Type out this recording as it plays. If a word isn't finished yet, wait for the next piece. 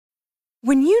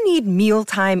When you need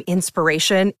mealtime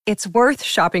inspiration, it's worth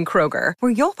shopping Kroger,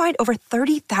 where you'll find over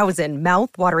 30,000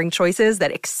 mouth-watering choices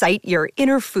that excite your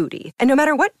inner foodie. And no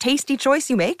matter what tasty choice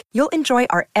you make, you'll enjoy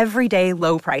our everyday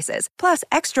low prices, plus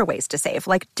extra ways to save,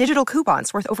 like digital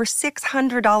coupons worth over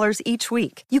 $600 each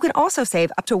week. You can also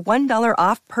save up to $1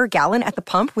 off per gallon at the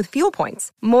pump with fuel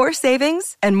points. More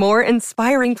savings and more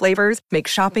inspiring flavors make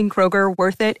shopping Kroger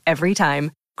worth it every time.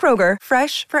 Kroger,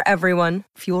 fresh for everyone.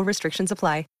 Fuel restrictions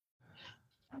apply.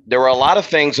 There were a lot of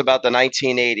things about the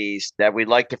 1980s that we'd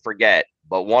like to forget,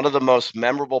 but one of the most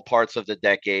memorable parts of the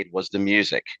decade was the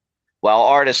music. While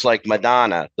artists like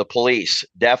Madonna, The Police,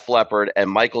 Def Leppard,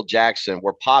 and Michael Jackson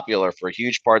were popular for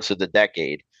huge parts of the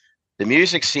decade, the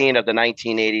music scene of the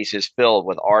 1980s is filled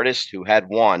with artists who had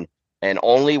one and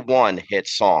only one hit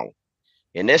song.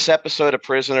 In this episode of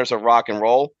Prisoners of Rock and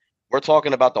Roll, we're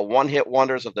talking about the one-hit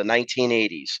wonders of the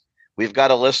 1980s. We've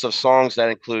got a list of songs that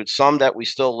include some that we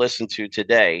still listen to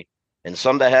today and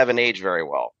some that haven't aged very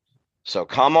well. So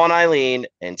come on, Eileen,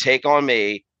 and take on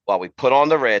me while we put on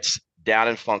the Ritz down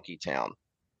in Funky Town.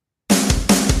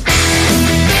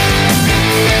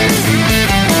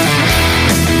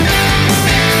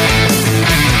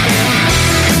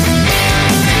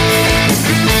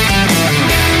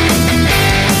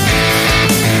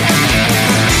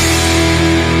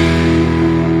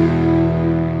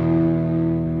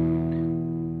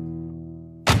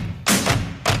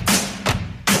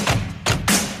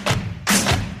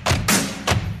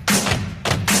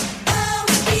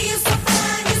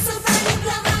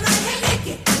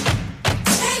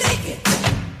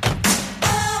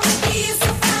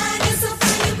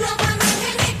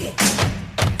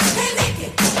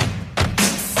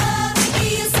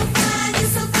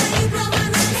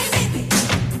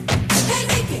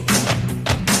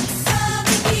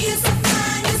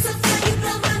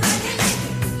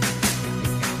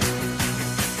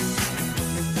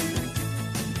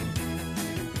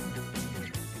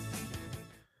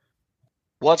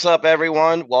 What's up,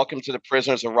 everyone? Welcome to the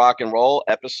Prisoners of Rock and Roll,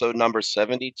 episode number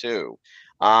 72.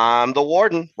 I'm the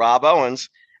warden, Rob Owens,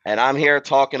 and I'm here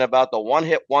talking about the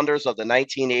one-hit wonders of the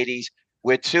 1980s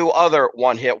with two other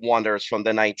one-hit wonders from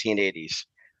the 1980s.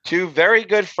 Two very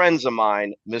good friends of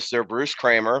mine, Mr. Bruce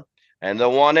Kramer and the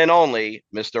one and only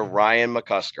Mr. Ryan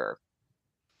McCusker.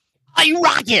 Are you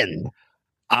rocking?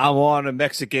 I'm on a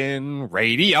Mexican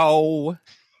radio.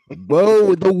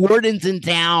 Whoa, the warden's in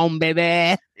town,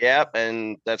 baby. Yep,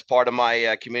 and that's part of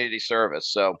my community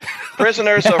service. So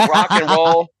Prisoners of Rock and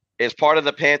Roll is part of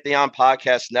the Pantheon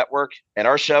Podcast Network, and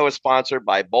our show is sponsored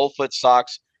by Bullfoot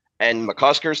Socks and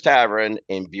McCusker's Tavern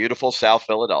in beautiful South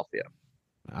Philadelphia.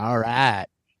 All right.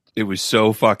 It was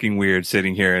so fucking weird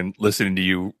sitting here and listening to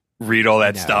you read all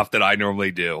that stuff that I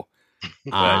normally do.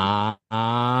 The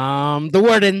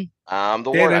warden. I'm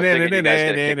the warden. I figured you guys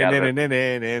get a kick out of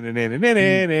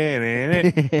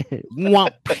it.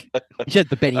 Womp. You had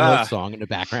the Benny Hill song in the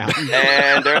background.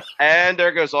 and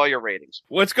there goes all your ratings.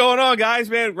 What's going on, guys,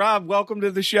 man? Rob, welcome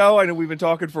to the show. I know we've been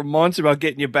talking for months about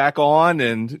getting you back on,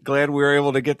 and glad we were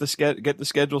able to get the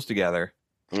schedules together.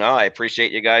 No, I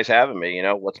appreciate you guys having me. You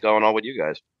know, what's going on with you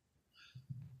guys?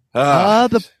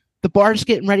 The bar's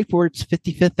getting ready for its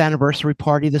 55th anniversary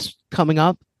party this coming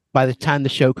up. By the time the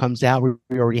show comes out,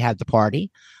 we already had the party.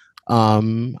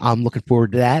 I'm looking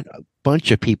forward to that. A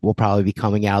bunch of people will probably be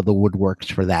coming out of the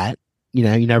woodworks for that. You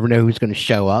know, you never know who's going to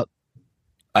show up.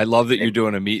 I love that you're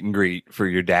doing a meet and greet for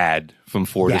your dad from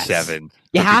 4 to 7.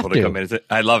 You have to. Come in.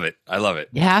 I love it.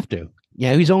 You have to. You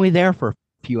know, he's only there for a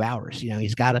few hours. You know,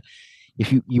 he's got to.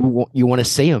 If you want to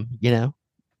see him, you know.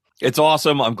 It's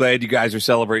awesome. I'm glad you guys are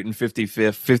celebrating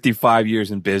 55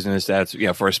 years in business. That's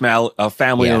for a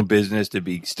family-owned business to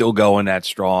be still going that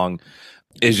strong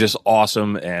is just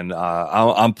awesome. And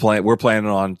we're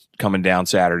planning on coming down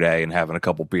Saturday and having a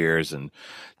couple beers and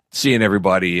seeing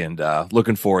everybody and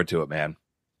looking forward to it, man.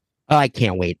 I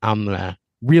can't wait. I'm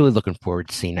really looking forward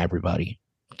to seeing everybody.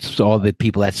 So all the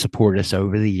people that support us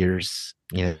over the years,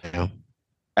 you know.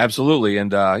 Absolutely.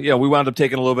 And, we wound up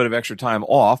taking a little bit of extra time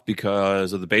off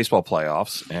because of the baseball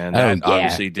playoffs. And that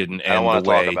obviously didn't end I don't want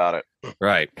the to way. talk about it.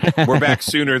 Right. We're back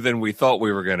sooner than we thought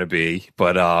we were going to be.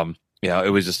 But,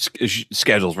 it was just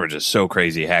schedules were just so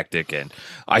crazy hectic. And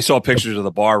I saw pictures of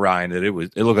the bar, Ryan, that it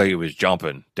looked like it was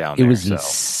jumping down there. It was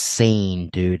insane,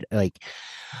 dude. Like,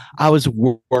 I was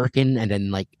working and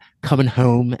then like coming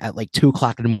home at like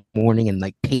 2:00 in the morning and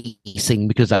like pacing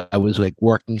because I was like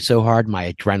working so hard.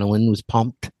 My adrenaline was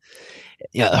pumped.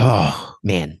 Yeah. Oh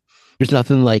man, there's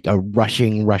nothing like a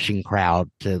rushing crowd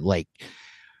to like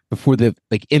before the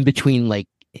like in between like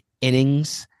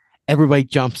innings. Everybody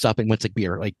jumps up and wants a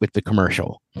beer like with the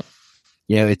commercial.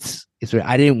 You know, it's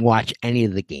I didn't watch any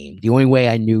of the game. The only way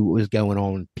I knew what was going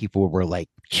on, people were like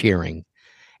cheering,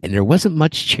 and there wasn't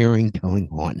much cheering going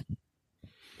on.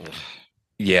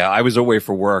 Yeah, I was away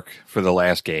for work for the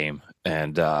last game,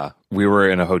 and we were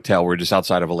in a hotel. We were just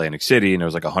outside of Atlantic City, and there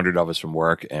was like 100 of us from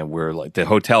work, and we're like, the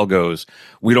hotel goes,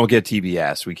 we don't get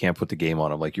TBS, we can't put the game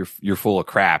on. I'm like, you're full of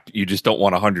crap. You just don't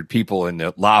want 100 people in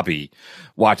the lobby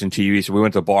watching TV. So we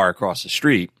went to a bar across the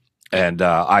street, and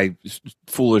I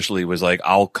foolishly was like,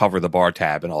 I'll cover the bar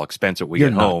tab and I'll expense it when we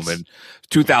get home. And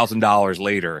 $2,000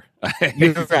 later,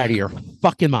 you're out of your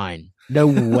fucking mind. No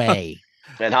way.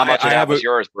 And how much of that was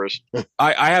yours, Bruce?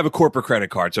 I have a corporate credit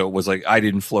card, so it was like I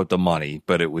didn't float the money,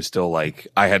 but it was still like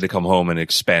I had to come home and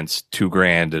expense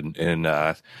 $2,000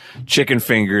 in chicken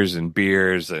fingers and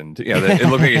beers, and it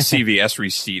looked like a CVS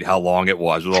receipt how long it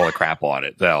was with all the crap on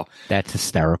it. So that's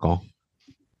hysterical.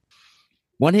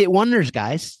 One hit wonders,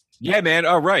 guys. Yeah, man.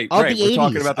 Oh, right. We're 80s,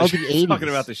 talking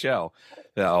about the show.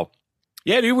 So.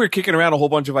 Yeah, dude, we were kicking around a whole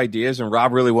bunch of ideas, and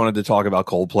Rob really wanted to talk about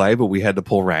Coldplay, but we had to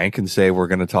pull rank and say we're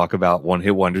going to talk about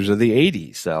one-hit wonders of the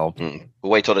 80s. So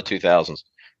we'll wait till the 2000s.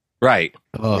 Right.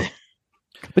 But,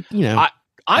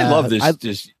 I love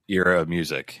this era of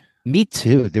music. Me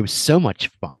too. There was so much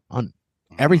fun.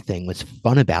 Everything was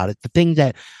fun about it. The thing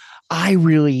that I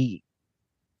really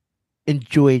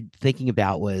enjoyed thinking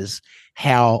about was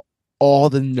how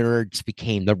all the nerds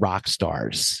became the rock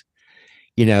stars.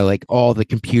 Like all the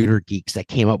computer geeks that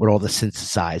came up with all the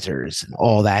synthesizers and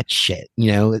all that shit.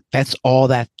 That's all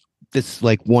that this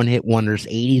like one hit wonders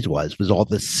 80s was all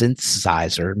the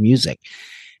synthesizer music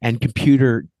and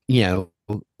computer,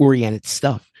 oriented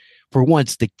stuff. For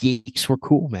once, the geeks were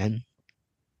cool, man.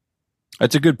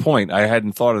 That's a good point. I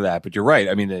hadn't thought of that, but you're right.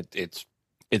 I mean, it's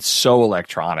so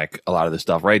electronic, a lot of the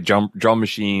stuff, right? Drum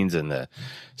machines and the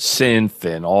synth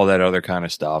and all that other kind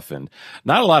of stuff. And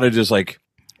not a lot of just like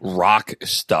rock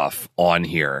stuff on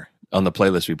here on the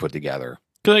playlist we put together.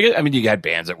 Because you had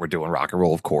bands that were doing rock and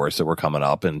roll, of course, that were coming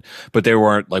up, but they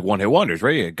weren't like one hit wonders,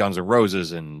 right? You had Guns N'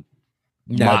 Roses and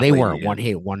they weren't one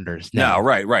hit wonders. No,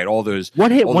 right. All those one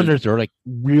hit wonders are like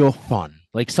real fun,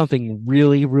 like something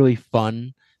really, really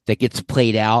fun that gets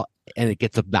played out and it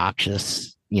gets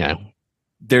obnoxious.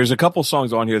 There's a couple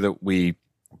songs on here that we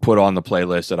put on the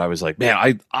playlist that I was like,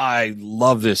 man, I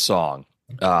love this song.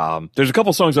 There's a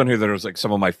couple songs on here that are like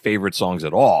some of my favorite songs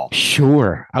at all.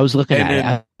 Sure. I was looking at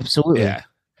it. Absolutely. Yeah.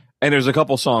 And there's a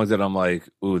couple songs that I'm like,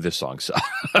 ooh, this song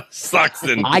sucks.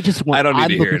 And I don't need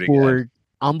to hear it again.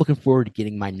 I'm looking forward to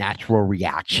getting my natural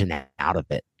reaction out of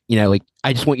it. Like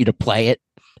I just want you to play it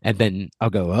and then I'll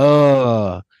go,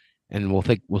 oh, and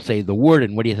we'll say the word.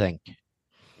 And what do you think?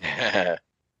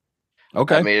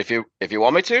 Okay. I mean, if you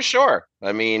want me to, sure.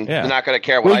 I mean, you're not going to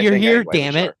care what I think. Well, you're here, anyway,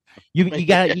 damn it. Sure. You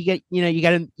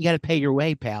gotta pay your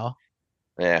way, pal.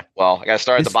 Yeah. Well, I gotta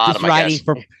start at the bottom. I guess.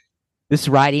 This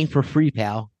riding for free,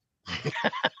 pal.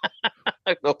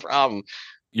 No problem.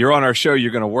 You're on our show.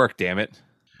 You're gonna work. Damn it.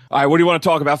 All right. What do you want to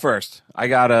talk about first? I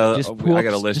got a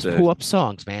list. Just pull up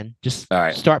songs, man. Just all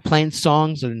right. Start playing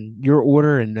songs in your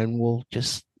order, and then we'll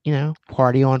just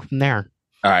party on from there.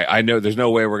 All right. I know there's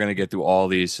no way we're going to get through all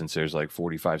these since there's like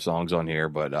 45 songs on here,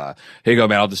 but here you go,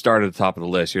 man. I'll just start at the top of the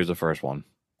list. Here's the first one.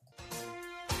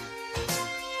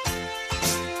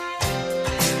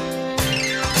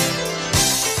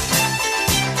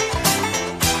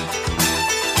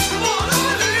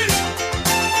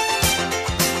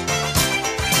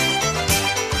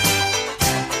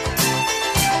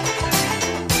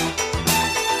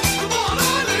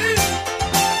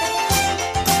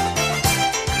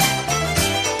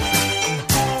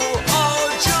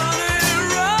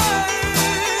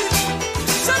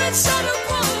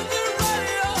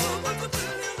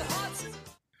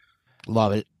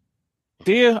 Love it.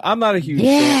 Do you? I'm not a huge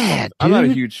fan. I'm not a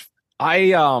huge.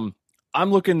 I'm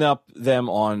looking up them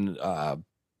on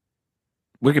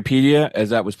Wikipedia as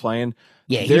that was playing.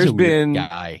 Yeah, he's a weird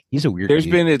guy. He's a weird. There's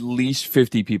been at least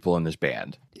 50 people in this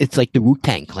band. It's like the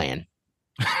Wu-Tang Clan.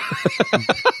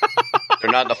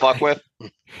 They're not to fuck with.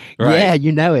 Right. Yeah,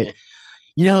 you know it.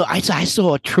 I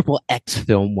saw a Triple X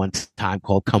film one time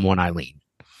called "Come On, Eileen."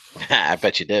 I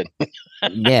bet you did.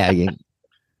 Yeah.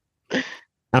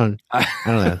 I don't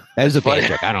know. That was a bad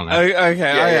joke. I don't know.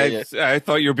 Okay. I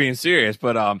thought you were being serious,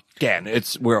 but again,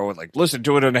 we're like listen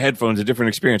to it on the headphones, a different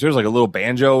experience. There's like a little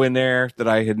banjo in there that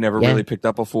I had never really picked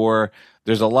up before.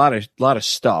 There's a lot of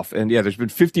stuff, and there's been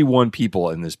 51 people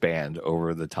in this band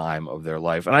over the time of their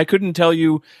life, and I couldn't tell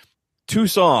you 2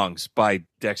 songs by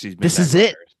Dexy's Midnight This is Runners.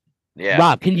 it. Yeah.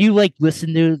 Rob, can you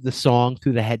listen to the song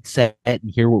through the headset and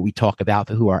hear what we talk about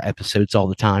through our episodes all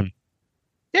the time?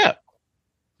 Yeah.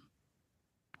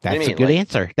 That's a good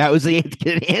answer. That was a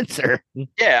good answer.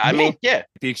 Yeah, I mean, yeah.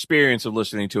 The experience of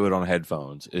listening to it on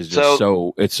headphones is just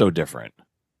it's so different.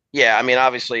 Yeah, I mean,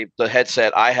 obviously, the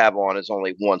headset I have on is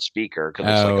only one speaker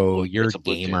because you're a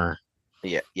gamer.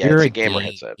 Yeah, you're it's a gamer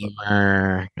headset.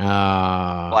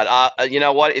 But you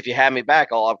know what? If you have me back,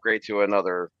 I'll upgrade to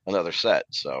another set.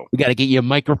 So we got to get you a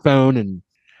microphone, and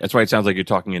that's why it sounds like you're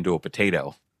talking into a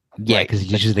potato. Yeah, because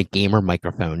he's using a gamer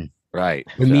microphone. Right.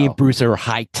 When me and Bruce are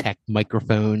high-tech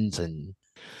microphones, and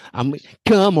I'm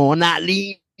come on,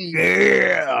 Eileen.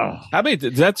 Yeah. How many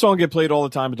does that song get played all the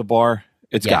time at the bar?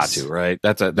 It's got to, right?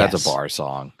 That's a bar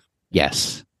song.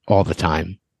 Yes, all the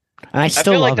time. And I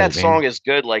feel like that song is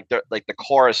good. Like the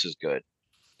chorus is good,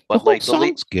 but the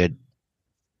song's good.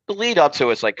 The lead up to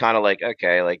it's like kind of like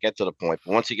okay, like get to the point.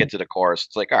 But once you get to the chorus,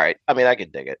 it's like all right. I mean, I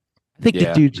can dig it. I think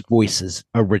the dude's voice is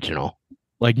original.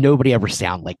 Like nobody ever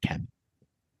sound like him.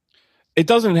 It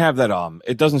doesn't have that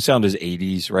it doesn't sound as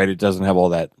 80s, right? It doesn't have all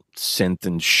that synth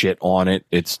and shit on it.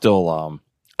 It's still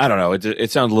I don't know.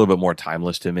 It sounds a little bit more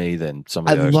timeless to me than some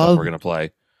of the other stuff we're going to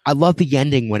play. I love the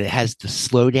ending when it has the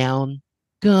slow down.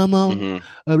 Come on,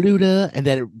 Aluda, and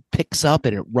then it picks up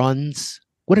and it runs.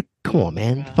 Come on,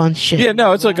 man. Fun shit. Yeah,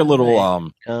 no, it's like a little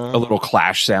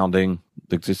Clash sounding.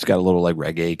 It's got a little like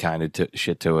reggae kind of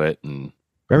shit to it, and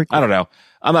very cool. I don't know.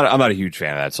 I'm not a huge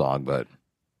fan of that song, but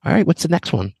all right. What's the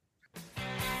next one?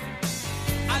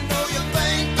 I know you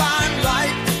think I'm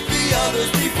like the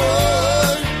others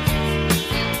before.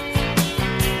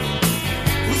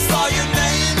 We saw your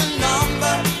name and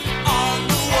number on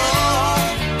the wall.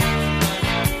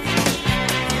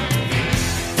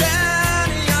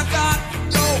 Danny, I got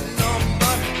your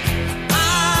number.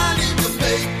 I need to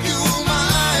make you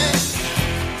mine.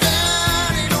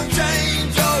 Danny, don't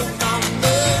change your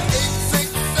number.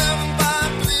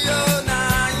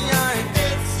 8675309.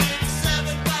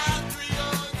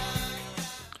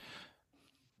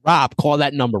 Rob, call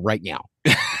that number right now.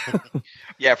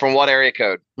 Yeah, from what area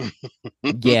code?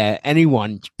 Yeah,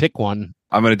 anyone. Pick one.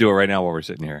 I'm going to do it right now while we're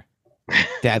sitting here.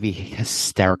 That'd be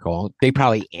hysterical. They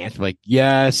probably answer like,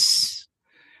 yes.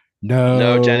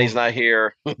 No, Jenny's not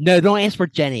here. No, don't ask for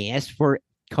Jenny. Ask for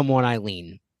come on,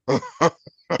 Eileen.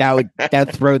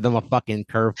 That'd throw them a fucking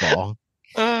curveball.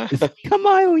 Come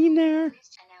on, Eileen there.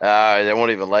 They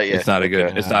won't even let you. It's not a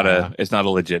good. It's not a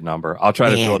legit number. I'll try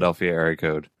the Philadelphia area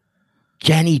code.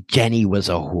 Jenny was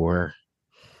a whore.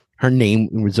 Her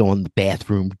name was on the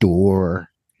bathroom door.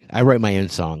 I write my own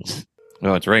songs.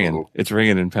 No, it's ringing. It's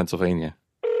ringing in Pennsylvania.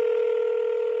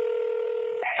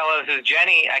 Hello, this is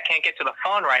Jenny. I can't get to the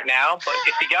phone right now, but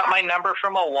if you got my number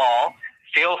from a wall,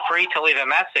 feel free to leave a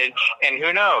message, and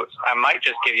who knows, I might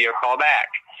just give you a call back.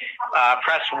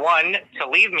 Press 1 to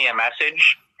leave me a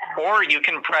message, or you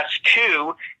can press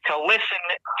 2 to listen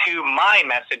to my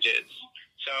messages.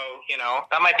 So,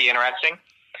 that might be interesting.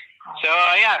 So,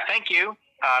 yeah, thank you.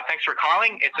 Thanks for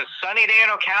calling. It's a sunny day in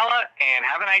Ocala, and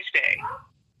have a nice day.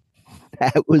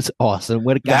 That was awesome.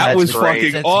 What a guy. That was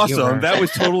fucking awesome. That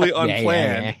was totally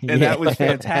unplanned, and that was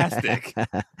fantastic.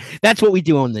 That's what we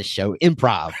do on this show,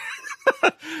 improv.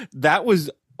 That was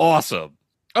awesome.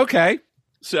 Okay.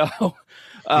 So,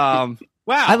 wow.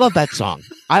 I love that song.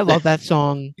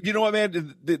 You know what,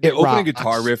 man? The opening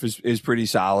guitar riff is pretty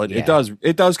solid. Yeah.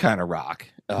 It does kind of rock.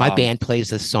 My band plays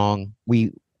this song.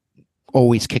 We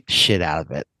always kick the shit out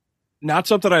of it. Not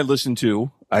something I listen to.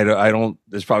 I don't.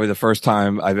 It's probably the first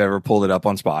time I've ever pulled it up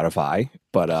on Spotify.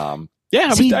 But yeah,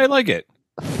 see, I like it.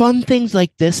 Fun things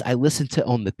like this I listen to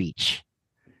on the beach.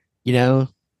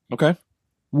 Okay.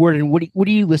 Warden, what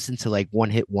do you listen to? Like one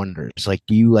hit wonders? Like,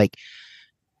 do you like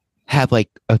have like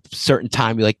a certain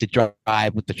time you like to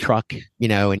drive with the truck?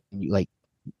 And you like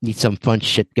need some fun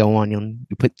shit going on.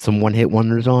 You put some one hit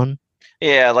wonders on.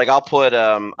 Yeah, like I'll put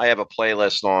I have a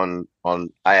playlist on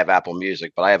I have Apple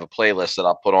Music, but I have a playlist that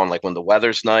I'll put on like when the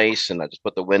weather's nice and I just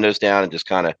put the windows down and just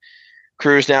kind of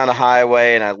cruise down the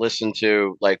highway and I listen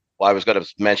to I was going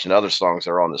to mention other songs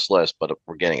that are on this list, but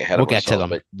we're getting ahead of ourselves. We'll get to them.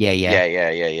 But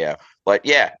Yeah. But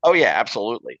yeah,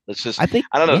 absolutely. It's just I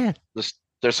don't know. Yeah.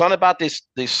 There's something about these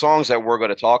songs that we're going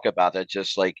to talk about that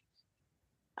just like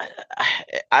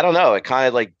I don't know. It kind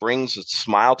of like brings a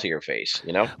smile to your face,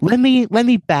 Let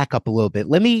me back up a little bit.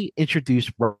 Let me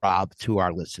introduce Rob to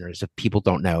our listeners if people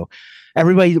don't know.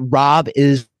 Everybody, Rob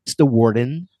is the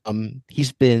warden.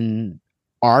 He's been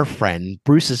our friend,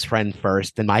 Bruce's friend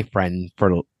first, and my friend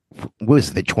for what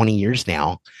was it, 20 years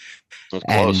now.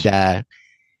 And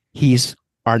he's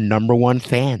our number one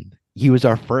fan. He was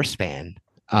our first fan.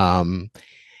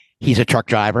 He's a truck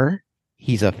driver.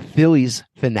 He's a Phillies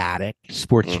fanatic,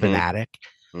 sports fanatic.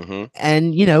 Mm-hmm.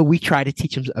 And, we try to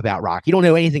teach him about rock. You don't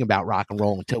know anything about rock and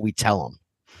roll until we tell him,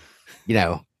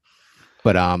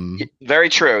 But Very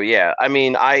true. Yeah. I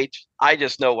mean, I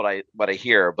just know what I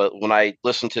hear, but when I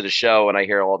listen to the show and I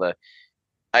hear all the,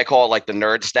 I call it like the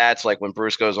nerd stats, like when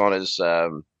Bruce goes on his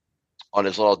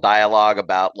little dialogue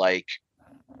about like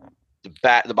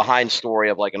the behind story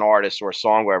of like an artist or a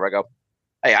song, wherever, I go,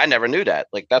 hey, I never knew that.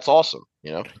 Like that's awesome.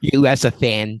 You know, you as a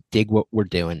fan dig what we're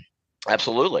doing.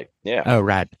 Absolutely. Yeah. Oh,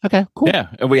 right. Okay, cool. Yeah.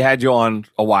 And we had you on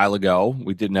a while ago.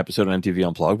 We did an episode on MTV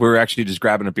Unplugged. We were actually just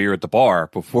grabbing a beer at the bar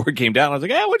before it came down. I was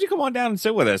like, hey, why don't you come on down and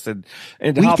sit with us and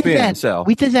hop in? That,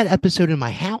 we did that episode in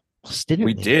my house, didn't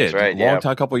we? We did. Right, a long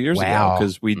time, a couple of years ago.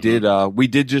 Because we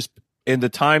did just in the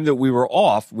time that we were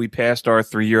off, we passed our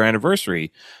 3-year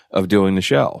anniversary of doing the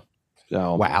show.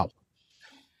 So wow.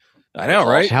 I know,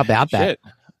 right? How about that?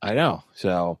 I know.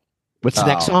 So what's the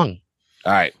next song?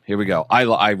 All right, here we go.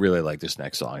 I really like this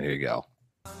next song. Here you go.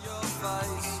 Never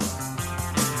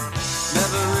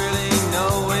really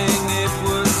knowing it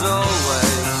was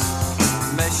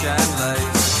always mesh and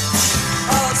lace.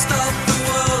 I'll stop the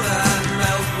world and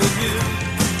melt with you.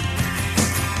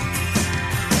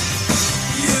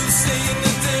 You've seen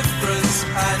the difference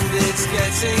and it's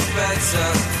getting better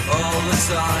all the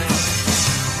time.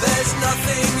 There's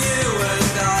nothing you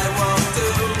and I won't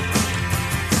do.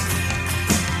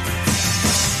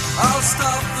 I'll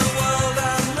stop the world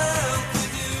and melt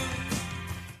with you.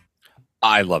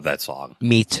 I love that song.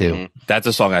 Me too. Mm-hmm. That's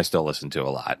a song I still listen to a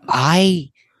lot.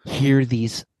 I hear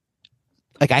these,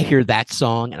 like I hear that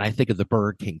song and I think of the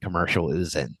Burger King commercial it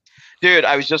was in. Dude,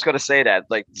 I was just going to say that.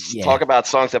 Like, talk about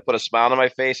songs that put a smile on my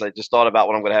face. I just thought about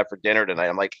what I'm going to have for dinner tonight.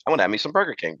 I'm like, I want to have me some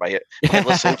Burger King by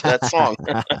listening to that song.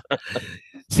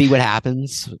 See what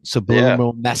happens?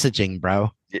 Subliminal messaging,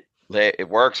 bro. It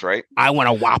works, right? I want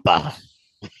a Whopper.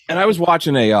 And I was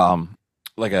watching a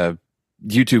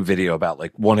YouTube video about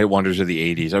like one hit wonders of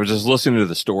the 80s. I was just listening to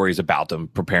the stories about them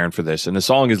preparing for this. And the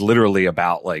song is literally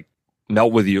about like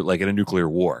melt with you like in a nuclear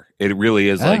war. It really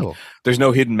is like there's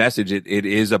no hidden message. It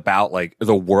is about like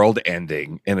the world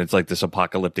ending and it's like this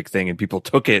apocalyptic thing. And people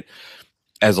took it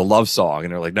as a love song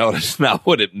and they're like, no, that's not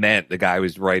what it meant. The guy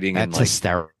was writing that's in like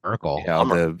hysterical. You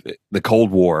know, the Cold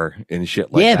War and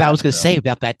shit like that. Yeah, that I was gonna say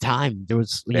about that time. There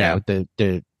was you know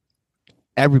the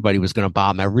everybody was gonna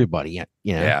bomb everybody,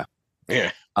 you know.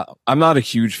 Yeah. I'm not a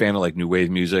huge fan of like new wave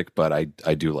music, but I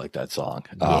do like that song.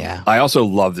 Yeah. I also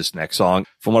love this next song.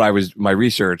 From what my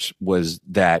research was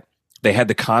that they had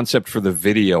the concept for the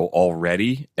video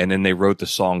already, and then they wrote the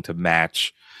song to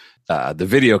match the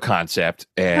video concept,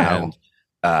 and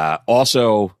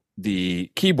also the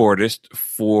keyboardist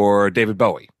for David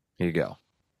Bowie. Here you go.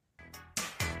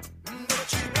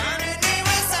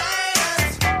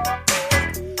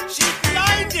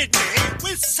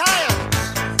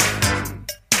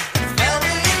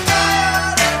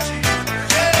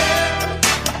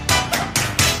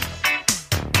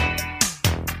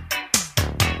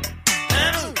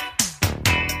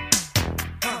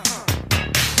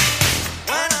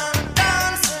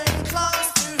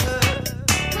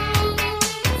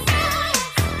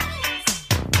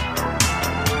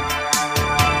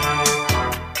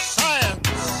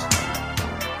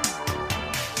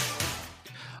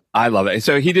 I love it.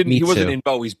 So he wasn't in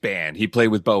Bowie's band. He played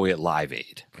with Bowie at Live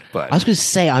Aid. But I was going to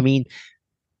say, I mean,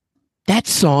 that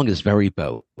song is very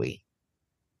Bowie.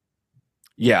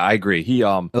 Yeah, I agree.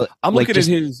 I'm looking at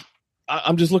his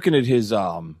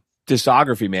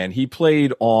discography, man. He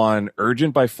played on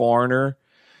Urgent by Foreigner.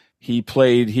 He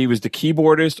was the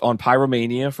keyboardist on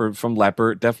Pyromania from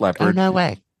Def Leppard. Oh, no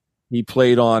way. He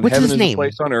played on What's Heaven his is name? a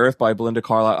Place on Earth by Belinda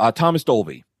Carlisle. Thomas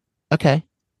Dolby. Okay.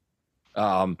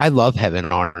 I love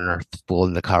Heaven on Earth,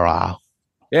 Belinda Carlisle.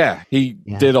 Yeah, he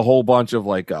did a whole bunch of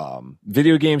like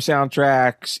video game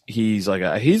soundtracks. He's like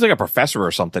a professor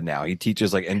or something now. He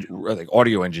teaches like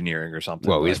audio engineering or something.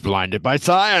 Well, he's blinded by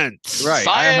science. Right.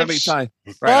 Science.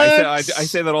 I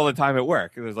say that all the time at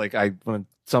work. It was like when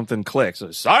something clicks,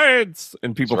 it's science,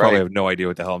 and people probably have no idea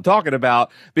what the hell I'm talking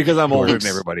about because I'm older than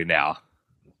everybody now.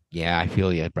 Yeah, I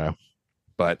feel you, bro.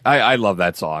 But I love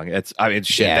that song. It's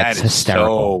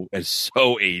hysterical. It's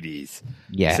so 80s.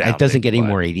 Yeah, it doesn't get any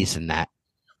more 80s than that.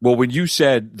 Well, when you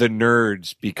said the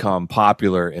nerds become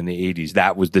popular in the 80s,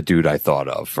 that was the dude I thought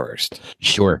of first.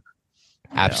 Sure.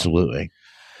 Absolutely.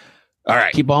 All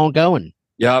right. Keep on going.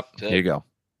 Yep. Here you go.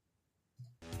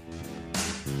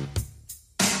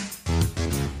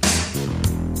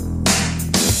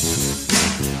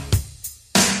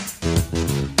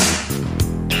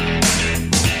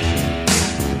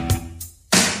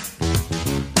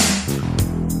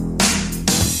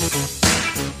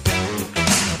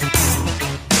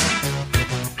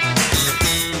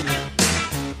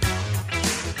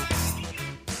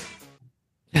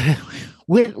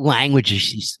 What language is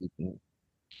she speaking?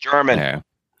 German. Yeah.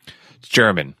 It's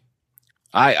German.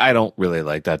 I don't really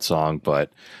like that song,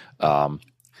 but I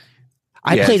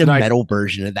played a metal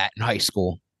version of that in high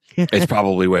school. It's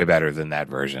probably way better than that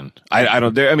version. I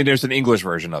don't. I mean, there's an English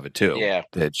version of it too. Yeah,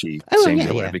 that she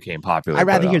sings when it became popular. I'd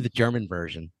rather hear the German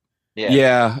version.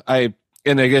 Yeah. I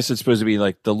guess it's supposed to be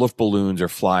like the Luftballons are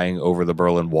flying over the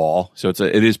Berlin Wall, so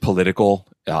it is political.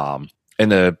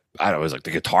 And I don't know, it was like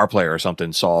the guitar player or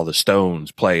something saw the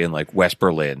Stones play in like West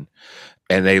Berlin,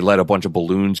 and they let a bunch of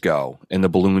balloons go, and the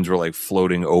balloons were like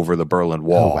floating over the Berlin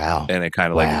Wall. Oh, wow. And it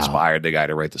kind of like inspired the guy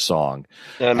to write the song.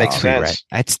 That makes sense. Right.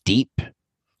 That's deep.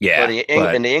 Yeah.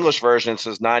 But in the English version, it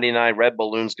says 99 red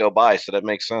balloons go by, so that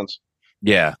makes sense.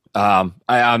 Yeah. I've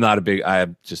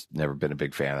just never been a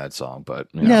big fan of that song, but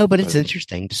but it's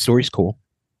interesting. The story's cool.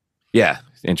 Yeah.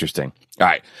 Interesting. All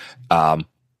right.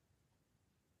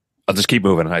 I'll just keep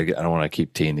moving. I don't want to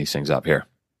keep teeing these things up here.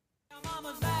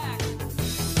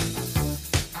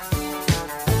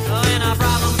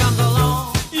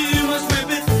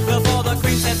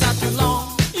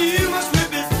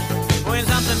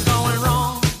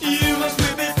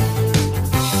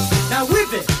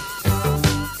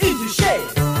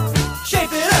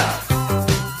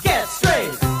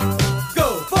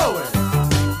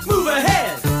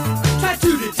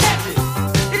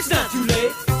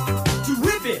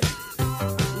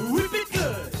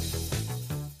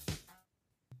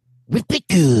 Whip it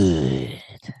good.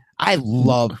 I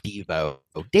love Devo.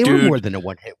 They were more than a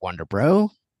one-hit wonder,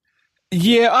 bro.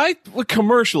 Yeah,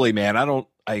 commercially, man, I don't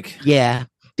like. Yeah,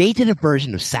 they did a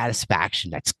version of Satisfaction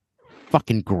that's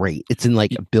fucking great. It's in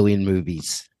like a billion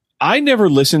movies. I never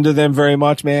listened to them very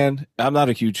much, man. I'm not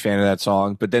a huge fan of that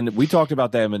song. But then we talked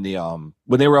about them in the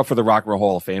when they were up for the Rock and Roll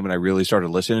Hall of Fame, and I really started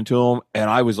listening to them, and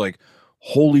I was like,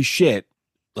 "Holy shit!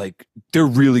 Like they're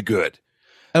really good."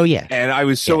 Oh yeah, and I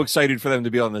was so excited for them to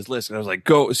be on this list, and I was like,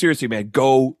 "Go seriously, man!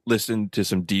 Go listen to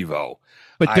some Devo."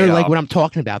 But they're like what I'm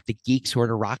talking about, the geeks who are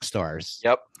the rock stars.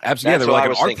 Yep, absolutely. Yeah, they were like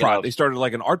an art project. They started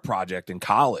like an art project in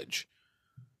college.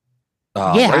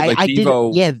 Right? Like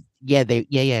Devo.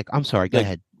 Yeah. I'm sorry. Go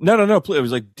ahead. No. It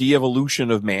was like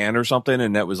De-Evolution of Man or something,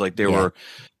 and that was like they were,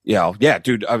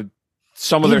 dude.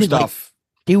 Some of their stuff.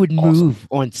 They would move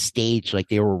on stage like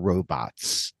they were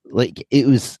robots. Like it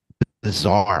was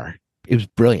bizarre. It was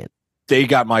brilliant. They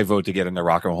got my vote to get in the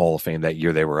Rock and Roll Hall of Fame that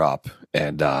year they were up,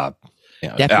 and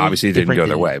obviously it didn't go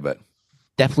their way, but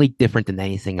definitely different than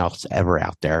anything else ever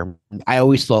out there. I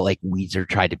always thought like Weezer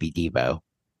tried to be Devo.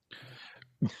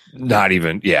 Not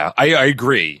even, I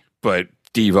agree, but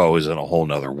Devo is in a whole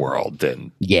nother world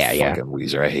than fucking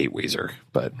Weezer. I hate Weezer,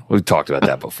 but we've talked about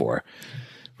that before.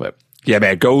 But yeah,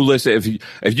 man, go listen.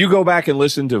 If you go back and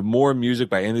listen to more music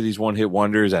by any of these one hit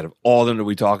wonders out of all of them that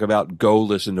we talk about, go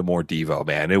listen to more Devo,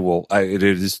 man. It will.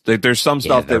 There's some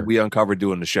stuff that we uncovered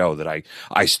doing the show that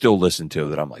I still listen to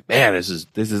that I'm like, man, this is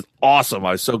awesome.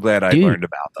 I was so glad I learned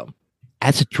about them.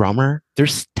 As a drummer, their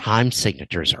time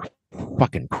signatures are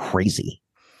fucking crazy.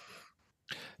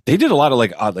 They did a lot of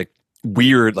like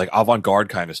weird, like avant-garde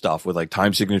kind of stuff with like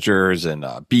time signatures and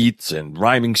beats and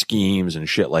rhyming schemes and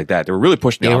shit like that. They were really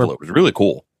pushing the envelope. It was really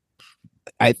cool.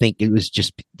 I think it was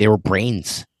just, they were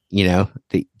brains,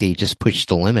 they just pushed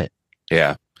the limit.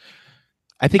 Yeah.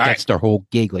 I think that's their whole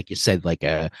gig. Like you said, like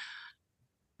computer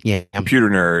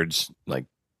nerds,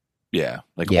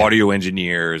 audio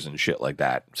engineers and shit like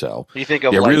that. So you think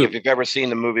of if you've ever seen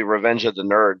the movie Revenge of the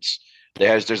Nerds,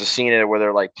 there's a scene in it where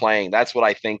they're like playing. That's what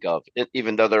I think of.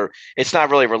 Even though it's not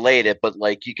really related, but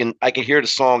like I can hear the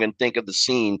song and think of the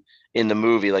scene in the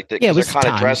movie. Like they're kind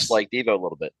of dressed like Devo a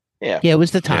little bit. Yeah, it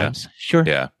was the times. Yeah. Sure.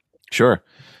 Yeah, sure.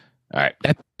 All right,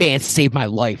 that band saved my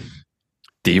life.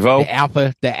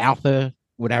 Devo, the Alpha,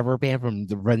 whatever band from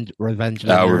the Revenge of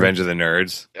the Nerds. Revenge of the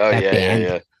Nerds. Oh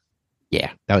yeah,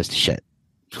 that was the shit.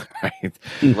 Right.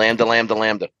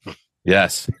 Lambda.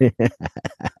 Yes.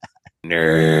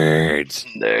 Nerds.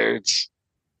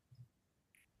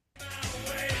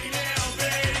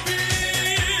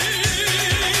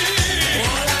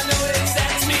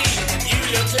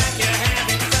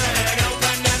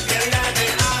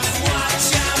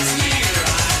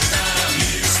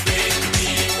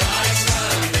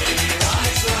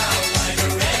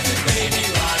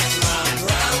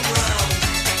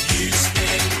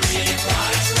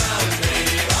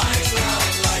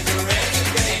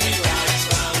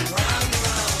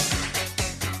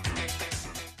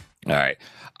 All right.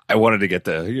 I wanted to get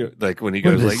when he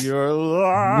goes like you're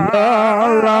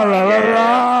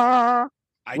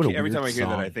every time I hear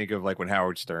that I think of like when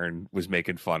Howard Stern was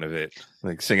making fun of it,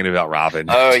 like singing about Robin.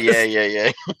 Oh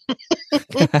yeah.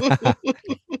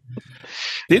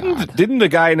 Didn't the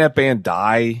guy in that band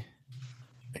die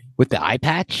with the eye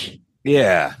patch?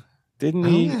 Yeah. Didn't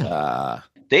he?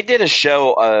 They did a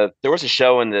show. There was a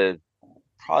show in the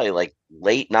probably like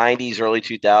late 90s, early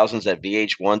 2000s that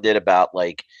VH1 did about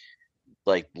like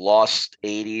lost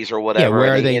 80s or whatever. Yeah,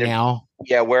 where are they now?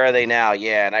 Yeah, where are they now?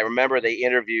 Yeah, and I remember they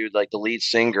interviewed like the lead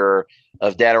singer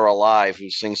of Dead or Alive who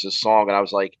sings this song, and I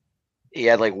was like, he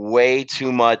had like way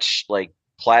too much like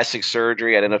plastic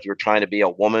surgery. I don't know if you were trying to be a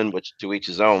woman, which to each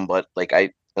his own, but like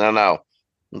I don't know.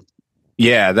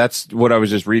 Yeah, that's what I was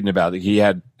just reading about.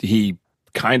 He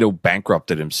kind of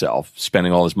bankrupted himself,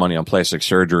 spending all his money on plastic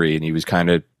surgery, and he was kind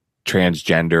of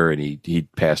transgender, and he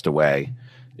passed away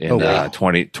in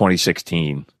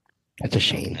 2016. That's a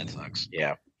shame. That sucks.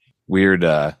 Yeah. Weird.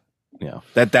 That's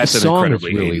an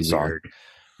incredibly really 80s song. weird.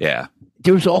 Yeah.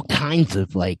 There was all kinds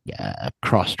of like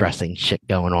cross-dressing shit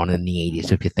going on in the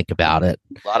 80s, if you think about it.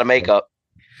 A lot of makeup.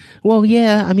 Well,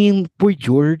 yeah, I mean, Boy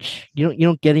George, you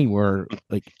don't get anywhere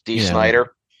like Dee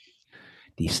Snider.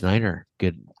 Dee Snider,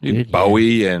 good.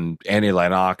 Bowie and Annie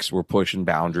Lennox were pushing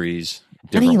boundaries.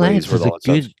 Annie Lennox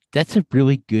was that's a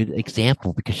really good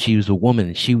example because she was a woman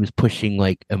and she was pushing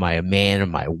like, am I a man?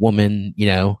 Am I a woman?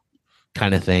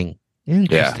 Kind of thing.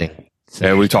 Interesting.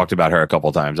 Yeah, we talked about her a couple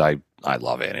of times. I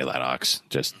love Annie Lennox.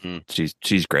 Just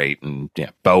she's great, and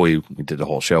Bowie. We did the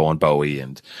whole show on Bowie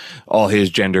and all his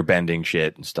gender bending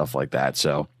shit and stuff like that.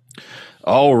 So,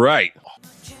 all right.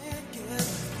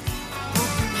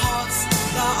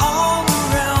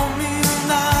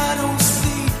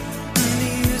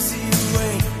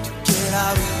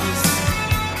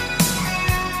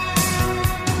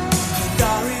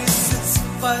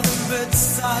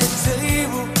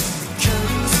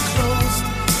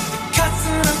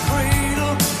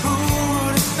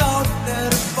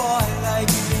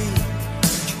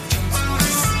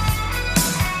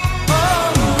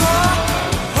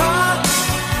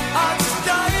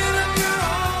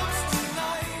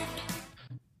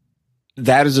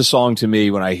 That is a song to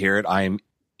me. When I hear it, I am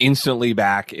instantly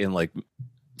back in like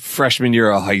freshman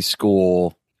year of high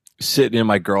school, sitting in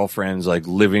my girlfriend's like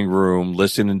living room,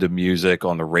 listening to music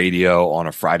on the radio on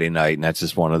a Friday night. And that's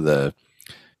just one of the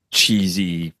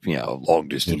cheesy, long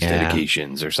distance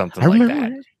dedications or something like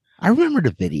that. I remember the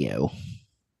video.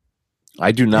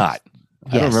 I do not.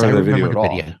 I don't remember the video at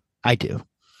all. I do.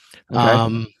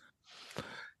 Okay.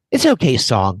 It's an okay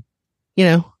song.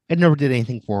 It never did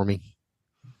anything for me.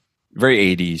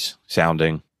 Very 80s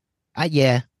sounding.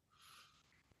 Yeah.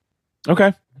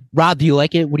 Okay. Rob, do you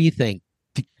like it? What do you think?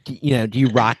 Do you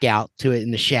rock out to it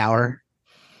in the shower?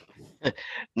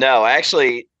 No,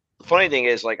 actually, the funny thing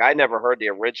is, like, I never heard the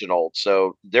original.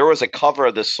 So there was a cover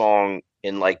of this song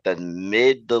in like the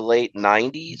mid to late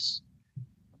 90s.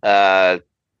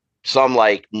 Some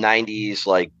like 90s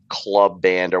like club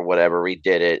band or whatever redid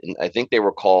it. And I think they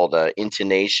were called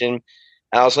Intonation.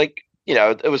 And I was like,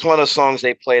 it was one of those songs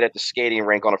they played at the skating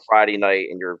rink on a Friday night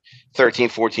and you're 13,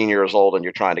 14 years old and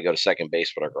you're trying to go to second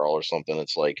base with a girl or something.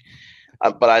 It's like,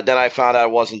 then I found out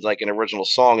it wasn't like an original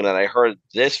song. And then I heard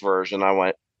this version. I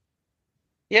went,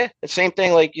 yeah, the same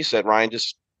thing. Like you said, Ryan,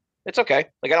 just, it's okay.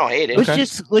 Like, I don't hate it.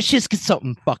 Let's just get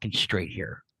something fucking straight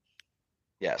here.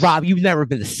 Yes. Rob, you've never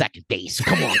been to second base.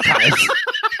 Come on, guys.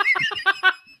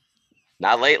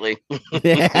 Not lately. All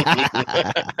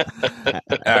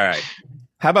right.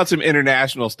 How about some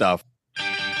international stuff?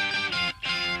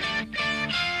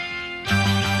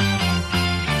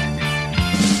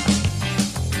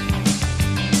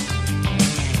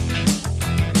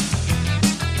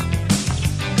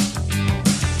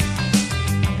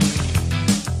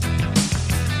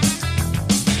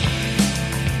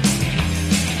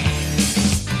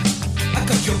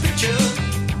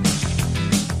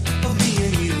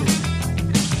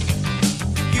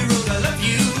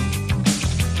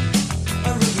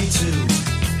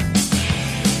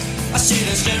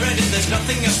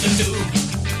 Nothing else to do.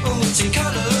 Oh, it's in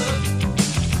color.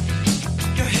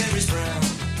 Your hair is brown.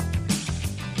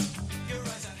 Your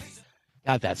eyes are hazel.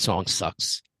 God, that song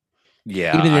sucks.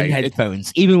 Yeah, even in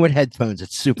headphones. Even with headphones,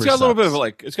 it's super. It's got a little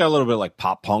bit of like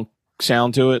pop punk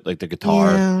sound to it, like the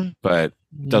guitar, but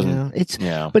doesn't.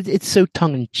 But it's so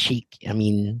tongue in cheek. I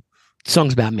mean,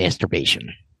 songs about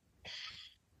masturbation.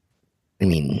 I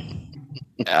mean,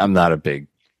 I'm not a big.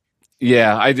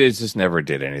 Yeah, it just never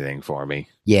did anything for me.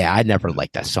 Yeah, I never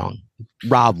liked that song.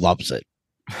 Rob loves it.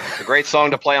 It's a great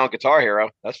song to play on Guitar Hero,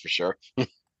 that's for sure.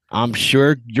 I'm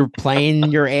sure you're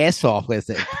playing your ass off with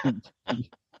it.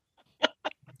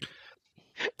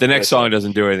 The next song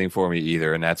doesn't do anything for me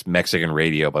either, and that's Mexican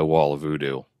Radio by Wall of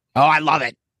Voodoo. Oh, I love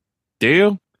it. Do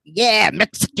you? Yeah,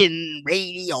 Mexican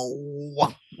Radio.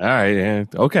 All right, yeah,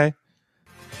 okay.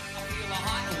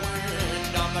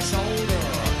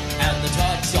 And the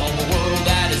touch of a world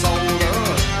that is older.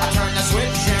 I turn the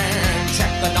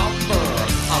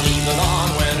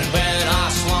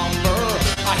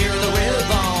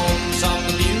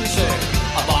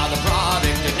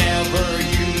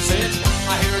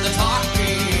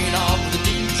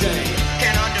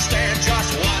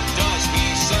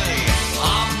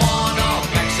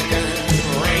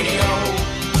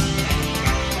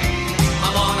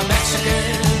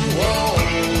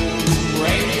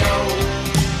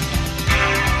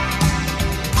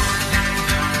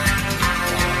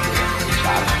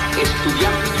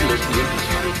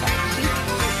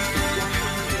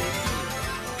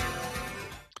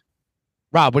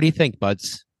Rob, what do you think,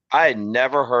 buds? I had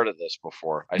never heard of this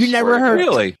before. You never heard?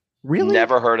 Really? Really?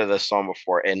 Never heard of this song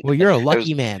before. And well, you're a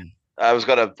lucky man. I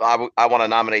want to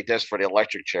nominate this for the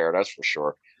electric chair. That's for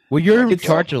sure. Well, you're in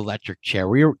charge of electric chair.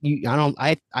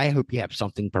 I hope you have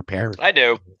something prepared. I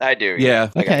do. Yeah.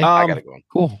 Okay. I gotta go.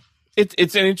 Cool.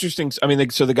 It's an interesting. I mean,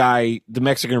 so the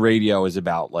Mexican radio is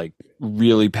about like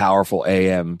really powerful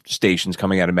AM stations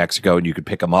coming out of Mexico, and you could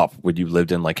pick them up when you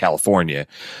lived in like California.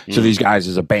 So these guys,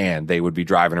 as a band, they would be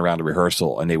driving around to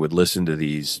rehearsal, and they would listen to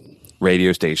these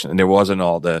radio stations. And there wasn't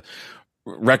all the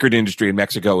record industry in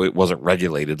Mexico. It wasn't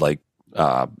regulated like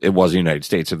it was in the United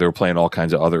States. So they were playing all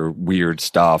kinds of other weird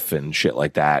stuff and shit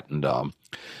like that. And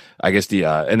I guess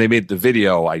and they made the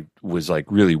video. I was like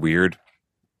really weird.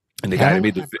 And the guy that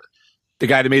made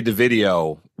the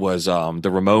video was the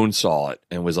Ramones saw it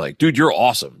and was like, dude, you're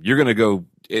awesome. You're going to go.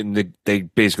 And they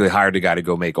basically hired a guy to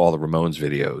go make all the Ramones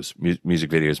videos, music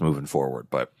videos moving forward.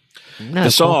 But the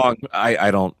song,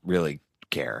 I don't really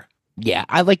care. Yeah,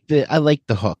 I like the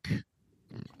hook.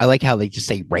 I like how they just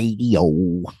say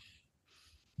radio.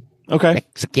 Okay.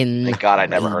 Mexican. Thank God I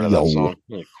never heard of that song.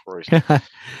 Oh,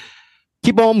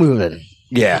 keep on moving.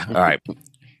 Yeah. All right.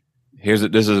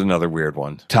 This is another weird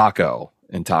one. Taco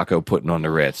and Taco putting on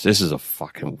the Ritz. This is a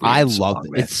fucking weird I song, love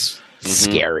it. man. It's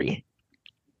scary.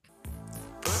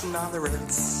 Putting on the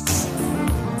Ritz.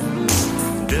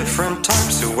 Different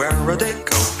types who wear a day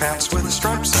coat, pants with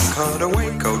stripes and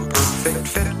cutaway coat, perfect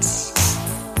fits.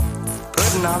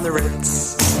 Putting on the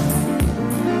Ritz.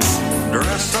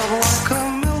 Dressed up like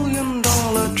 $1 million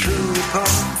trooper,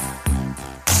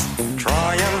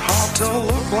 trying hard to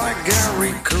look like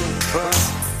Gary Cooper.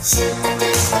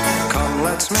 Come,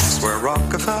 let's mix where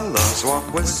Rockefellers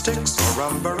walk with sticks or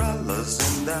umbrellas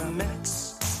in their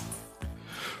midst.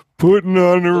 Putting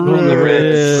on the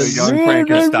Ritz. Young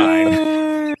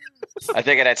Frankenstein. I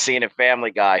think of that scene in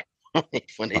Family Guy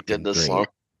when they did this song.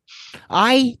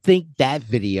 I think that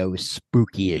video is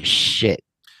spooky as shit.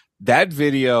 That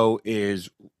video is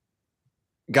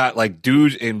got like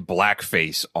dudes in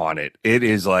blackface on it. It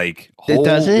is like,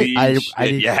 does it?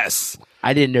 Yes.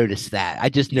 I didn't notice that. I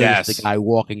just noticed the guy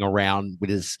walking around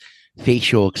with his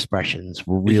facial expressions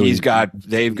were really. They've got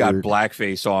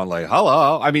blackface on, like,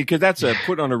 hello. I mean, because that's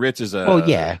Put on a Ritz is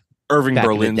a Irving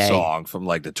Berlin song from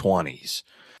like the 20s.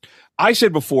 I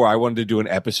said before I wanted to do an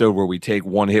episode where we take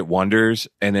one hit wonders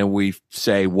and then we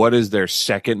say what is their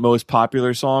second most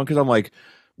popular song, because I'm like,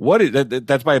 what is that?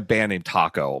 That's by a band named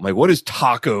Taco. I'm like, what is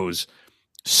Taco's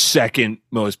second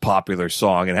most popular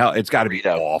song? And how it's got to be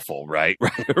awful, right?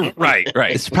 right.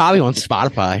 It's probably on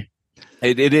Spotify.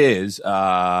 It is. They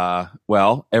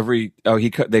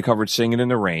covered "Singing in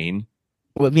the Rain."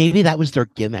 Well, maybe that was their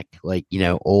gimmick, like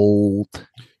old.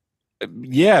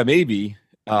 Yeah, maybe.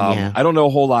 I don't know a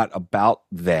whole lot about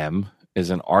them as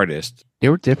an artist. They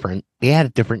were different. They had a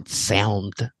different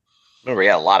sound. Remember, he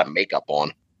had a lot of makeup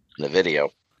on in the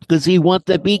video. Because he wants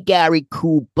to be Gary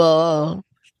Cooper.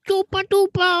 Super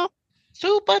duper.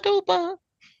 Super duper.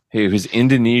 He was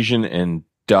Indonesian and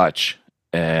Dutch,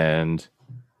 and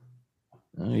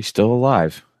he's still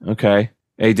alive. Okay.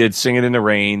 He did Sing It in the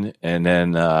Rain, and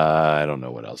then I don't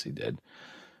know what else he did.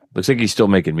 Looks like he's still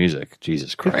making music.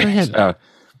 Jesus Christ.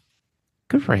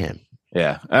 Good for him.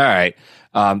 Yeah. All right.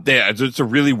 It's a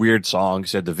really weird song.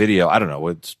 Said the video. I don't know.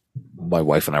 It's my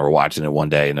wife and I were watching it one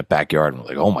day in the backyard, and we're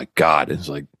like, "Oh my god!" It's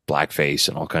like blackface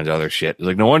and all kinds of other shit. It's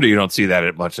like, no wonder you don't see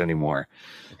that much anymore.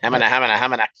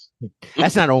 Hamana.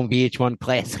 That's not on VH1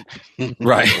 classic,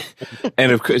 right?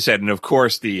 And of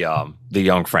course, the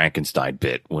Young Frankenstein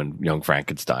bit when Young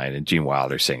Frankenstein and Gene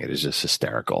Wilder sing it is just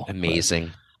hysterical. Amazing.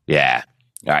 But, yeah.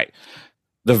 All right.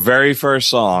 The very first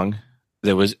song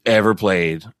that was ever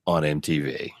played on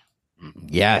MTV.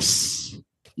 Yes.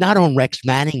 Not on Rex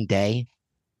Manning Day.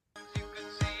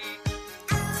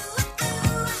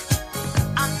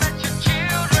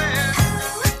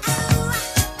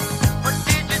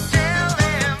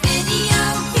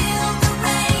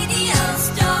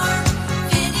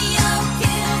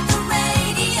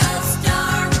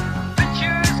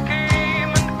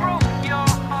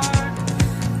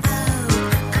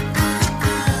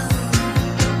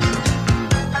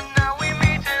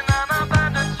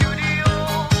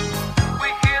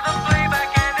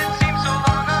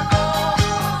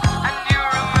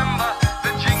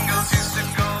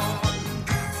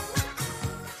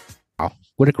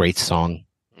 What a great song.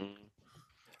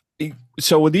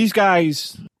 So with these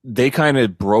guys, they kind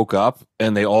of broke up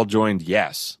and they all joined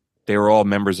Yes. They were all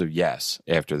members of Yes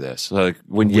after this. So like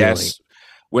when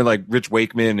when like Rich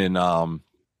Wakeman and I'm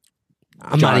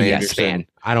John not a Yes Anderson, fan.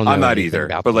 I don't know. I'm not either.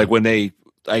 But like when they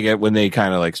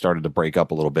kind of like started to break up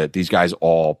a little bit, these guys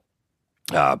all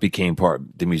became part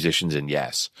the musicians in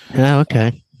Yes. Oh,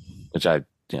 okay. Which I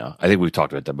think we've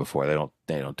talked about that before. They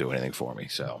don't do anything for me.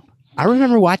 So I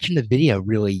remember watching the video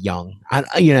really young.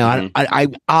 I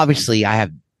obviously I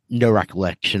have no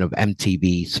recollection of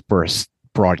MTV's first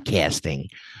broadcasting,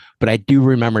 but I do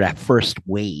remember that first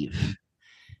wave,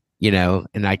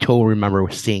 and I totally remember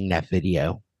seeing that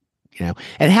video,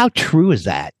 and how true is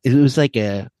that? It was like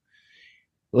the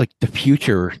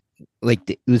future,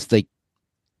 it was like,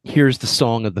 here's the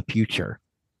song of the future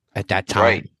at that time.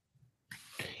 Right.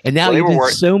 And now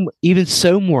even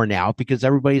so more now, because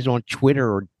everybody's on Twitter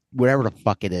or whatever the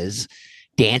fuck it is,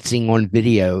 dancing on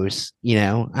videos,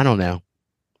 I don't know.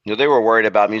 They were worried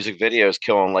about music videos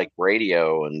killing like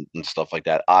radio and stuff like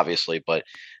that, obviously, but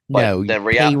no, then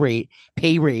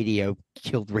pay radio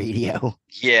killed radio.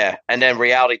 Yeah, and then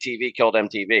reality TV killed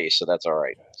MTV, so that's all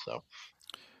right. So,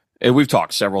 and we've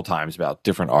talked several times about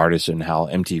different artists and how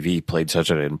MTV played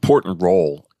such an important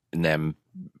role in them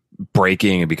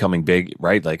breaking and becoming big,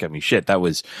 right? Like, I mean, shit, that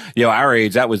was, our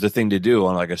age, that was the thing to do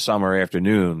on like a summer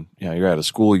afternoon. You're out of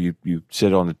school, you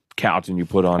sit on the couch and you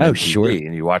put on MTV, sure,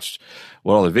 and you watch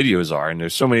what all the videos are. And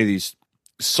there's so many of these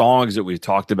songs that we've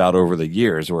talked about over the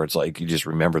years where it's like you just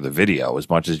remember the video as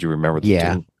much as you remember the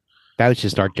tune. That was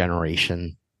just our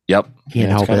generation. Yep. Can't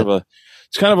help it.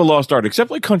 It's kind of a lost art, except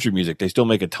like country music. They still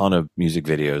make a ton of music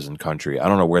videos in country. I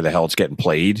don't know where the hell it's getting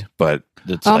played, but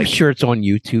I'm sure it's on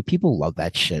YouTube. People love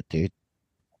that shit, dude.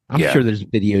 I'm sure there's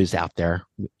videos out there.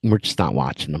 We're just not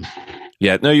watching them.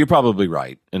 Yeah, no, you're probably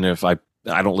right. And if I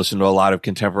don't listen to a lot of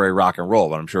contemporary rock and roll,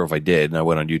 but I'm sure if I did and I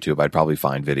went on YouTube, I'd probably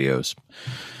find videos.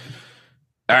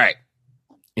 All right,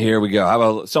 here we go. How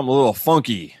about something a little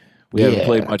funky? We haven't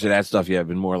played much of that stuff yet.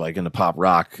 Been more like in the pop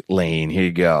rock lane. Here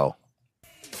you go.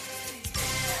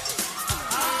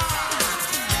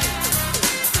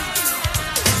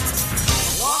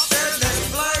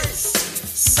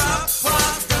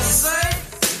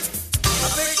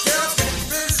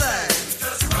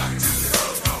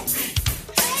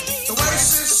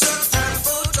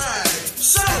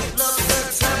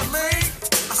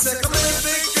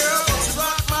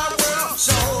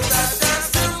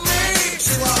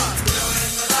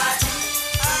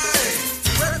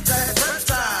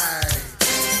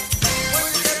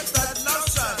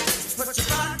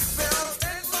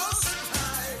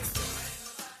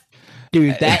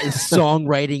 Dude, that is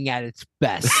songwriting at its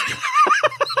best.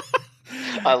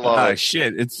 I love it.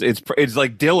 Shit, it's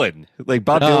like Dylan. Like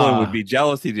Bob Dylan would be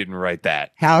jealous he didn't write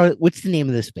that. What's the name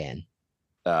of this band?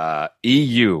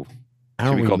 EU. I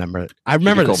don't remember. I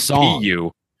remember the song.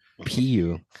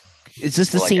 PU. Is this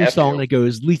the same song that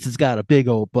goes, Lisa's got a big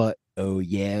old butt? Oh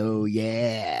yeah, oh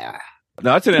yeah.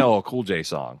 No, it's an LL Cool J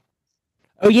song.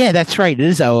 Oh yeah, that's right. It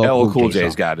is LL Cool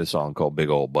J's got a song called Big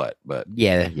Old Butt, but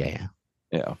yeah.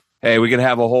 Hey, we can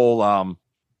have a whole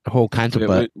kinds of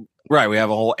butt. Right, we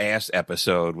have a whole ass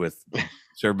episode with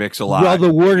Sir Mix-a-Lot. Well,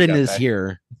 the warden is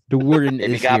here. The warden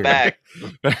is got here. back.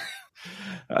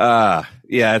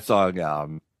 Yeah, that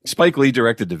song. Spike Lee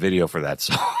directed the video for that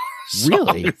song.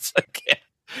 Really? It's like,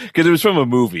 because it was from a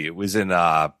movie. It was in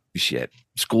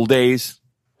School Days.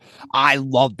 I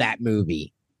love that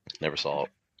movie. Never saw it.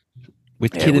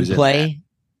 With Kid and Play.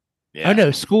 Yeah. Oh no,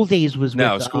 School Days was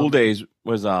School Days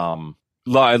was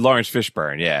Lawrence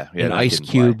Fishburne. Yeah, and Ice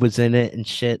Cube was in it and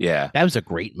shit. Yeah, that was a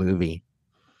great movie.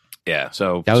 Yeah,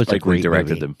 so that was Spike a great Lee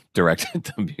directed movie.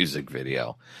 the music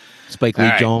video. Spike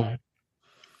Lee, John.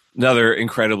 Another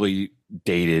incredibly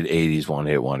dated '80s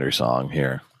one-hit wonder song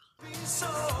here. So,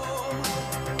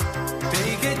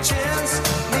 take a chance,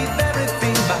 leave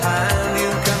everything behind you.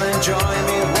 Come and join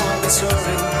me, walk the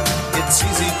story. It's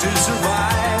easy to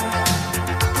survive.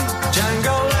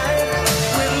 Jungle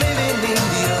life, we're living in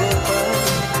the open.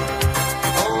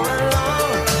 All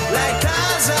alone, like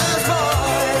Tarzan's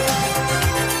boy.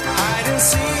 Hide and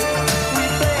seek, we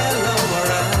play alone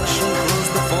rush. Close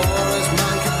the forest,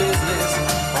 monkey business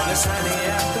on a sunny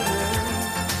afternoon.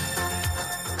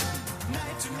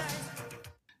 Night to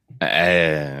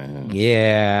night.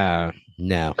 Yeah.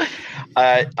 No.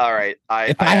 All right.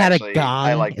 If I had a gong,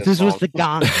 I like if this this was song. the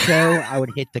gong show, I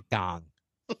would hit the gong.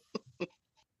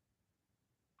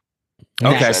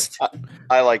 Okay. Next.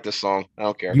 I like this song. I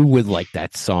don't care. You would like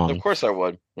that song. Of course I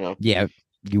would. Yeah,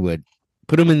 you would.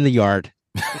 Put them in the yard.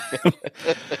 All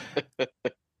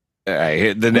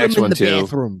right, the next one too.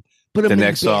 Bathroom. The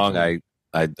next song,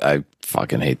 I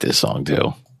fucking hate this song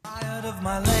too. Tired of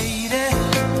my lady,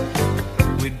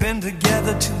 we'd been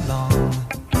together too long.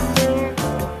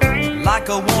 Like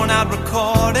a worn out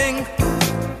recording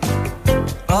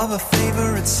of a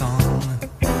favorite song.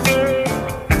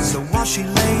 So while she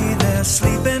lay there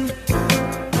sleeping,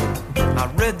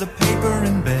 I read the paper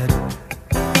in bed.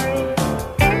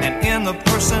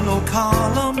 personal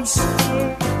columns,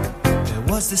 there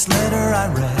was this letter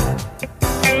I read.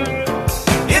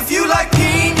 If you like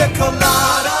pina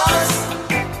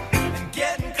coladas and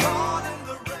getting caught in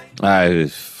the rain.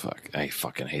 I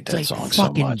fucking hate It's that like song so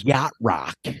fucking much. yacht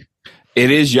rock.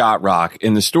 It is yacht rock,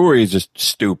 and the story is just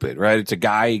stupid, right? It's a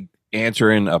guy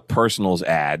answering a personals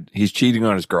ad. He's cheating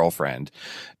on his girlfriend,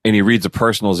 and he reads a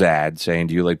personals ad saying,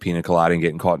 "Do you like pina colada and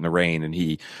getting caught in the rain?" And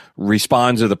he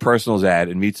responds to the personals ad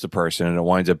and meets the person, and it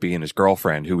winds up being his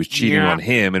girlfriend who was cheating on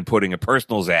him and putting a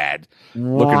personals ad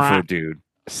looking for a dude.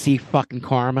 See fucking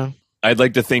karma. I'd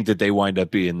like to think that they wind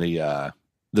up being the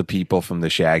people from the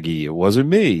Shaggy. It wasn't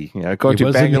me. I caught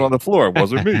you banging on the floor. It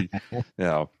wasn't me.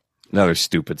 Another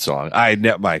stupid song.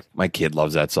 My kid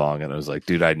loves that song, and I was like,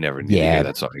 dude, I'd never need to hear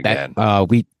that song again.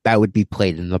 That would be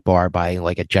played in the bar by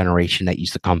like a generation that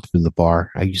used to come through the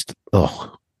bar. I used to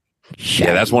Shaggy.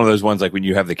 Yeah, that's one of those ones like when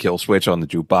you have the kill switch on the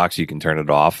jukebox, you can turn it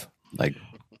off. Like,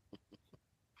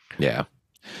 yeah.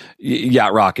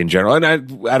 Yacht rock in general. And I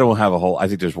don't have I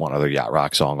think there's one other yacht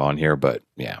rock song on here, but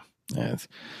yeah.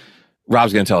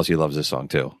 Rob's going to tell us he loves this song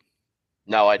too.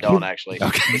 No, I don't actually.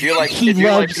 Okay. If you like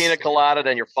pina colada,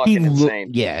 then you're fucking insane.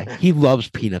 Yeah, he loves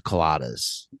pina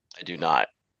coladas. I do not.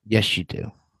 Yes, you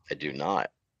do. I do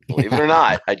not. Believe it or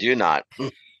not, I do not.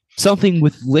 Something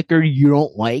with liquor you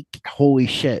don't like? Holy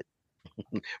shit.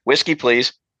 Whiskey,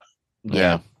 please.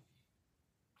 Yeah.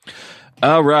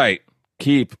 All right.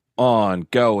 Keep on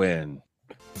going.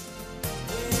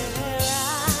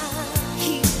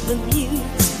 Keep the music,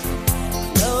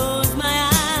 close my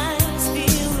eyes,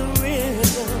 feel the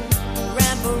rhythm,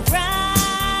 wrap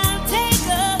around, take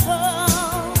a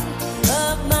hold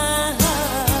of my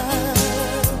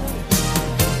heart.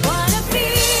 What a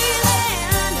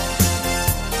feeling,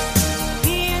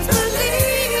 here's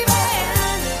believing,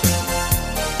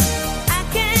 I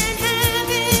can have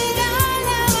it all,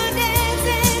 now we're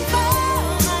dancing for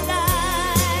my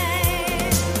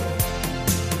life.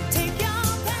 Take your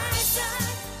passion.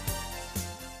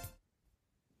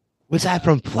 Was that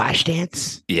from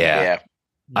Flashdance? Yeah.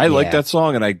 I like that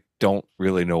song, and I don't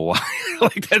really know why I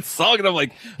like that song. And I'm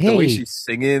like, the way she's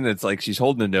singing, it's like she's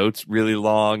holding the notes really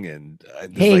long. And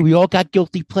we all got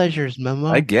guilty pleasures, Memo.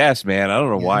 I guess, man. I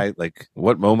don't know why. Like,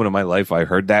 what moment of my life I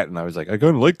heard that, and I was like, I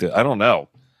kind of liked it. I don't know.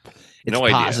 It's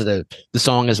positive. Idea. The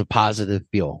song is a positive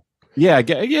feel. Yeah,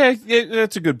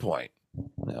 that's a good point.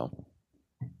 No.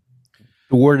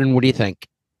 Warden, what do you think?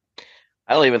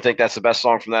 I don't even think that's the best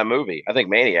song from that movie. I think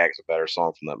Maniac's a better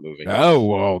song from that movie. Oh,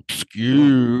 well,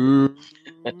 excuse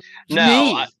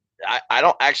No, I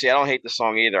don't hate the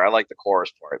song either. I like the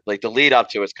chorus part. Like the lead up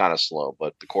to it's kind of slow,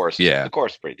 but the chorus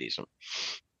is pretty decent.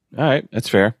 All right, that's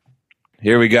fair.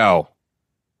 Here we go.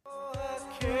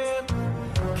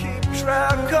 Keep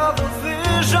track of the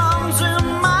visions in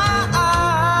my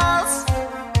eyes.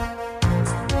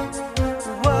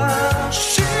 While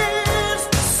she's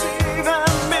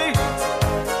deceiving me,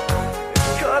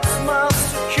 it cuts my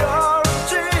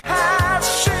security. Has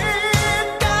she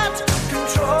got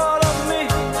control of me?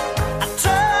 I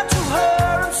turn to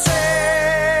her and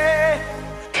say,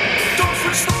 don't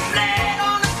switch the blade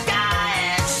on the guy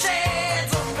and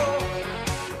shades of gold.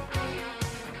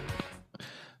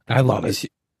 I love it.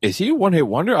 Is he a one-hit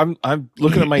wonder? I'm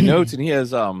looking at my notes, and he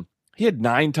had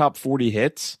 9 top 40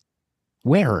 hits.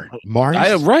 Where? Mars?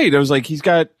 Right. I was like, he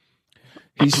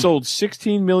sold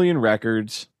 16 million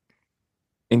records.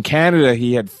 In Canada,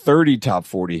 he had 30 top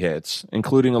 40 hits,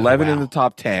 including 11 in the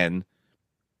top 10.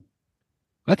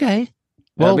 Okay.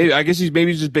 Well, I guess he's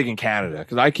just big in Canada,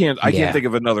 because I can't think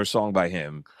of another song by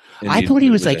him. I thought he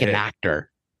was like an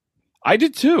actor. I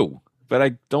did too, but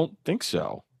I don't think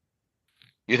so.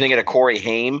 You thinking of Corey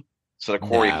Haim instead of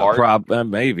Corey Hart?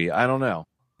 Maybe. I don't know.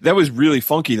 That was really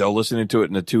funky though, listening to it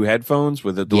in the 2 headphones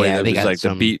with the way that was like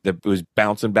the beat that was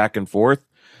bouncing back and forth.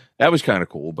 That was kind of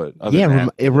cool, but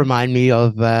it reminded me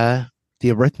of the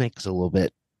Eurythmics a little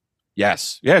bit.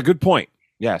 Yes. Yeah, good point.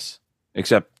 Yes.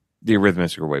 Except the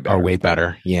Eurythmics are way better. Way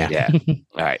better. Yeah. Yeah. All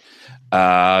right.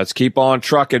 Let's keep on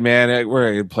trucking, man.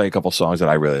 We're going to play a couple songs that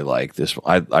I really like.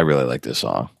 I really like this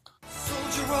song.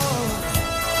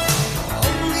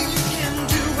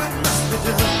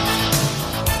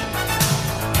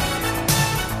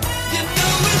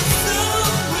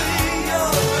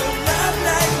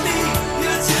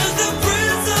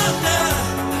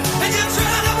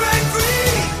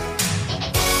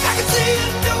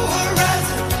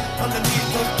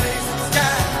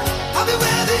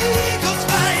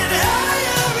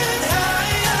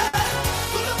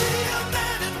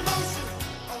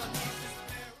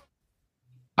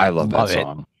 I love that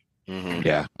song. Mm-hmm.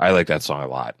 Yeah, I like that song a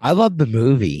lot. I love the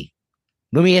movie.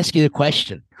 Let me ask you the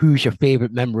question: who's your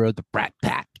favorite member of the Brat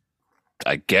Pack?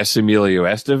 I guess Emilio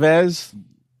Estevez,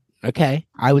 Okay,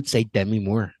 I would say Demi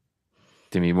Moore.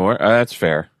 Demi Moore. That's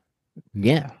fair.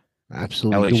 Yeah,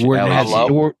 absolutely. Ali- The word Ali has- Sheedy.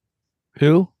 the word-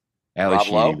 who? Ali Rob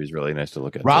Lowe? Sheedy was really nice to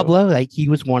look at. Rob too. Lowe, like he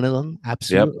was one of them.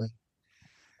 Absolutely.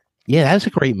 Yeah, that was a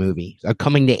great movie. A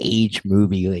coming to age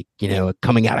movie, like,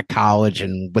 coming out of college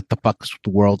and what the fuck's the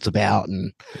world's about.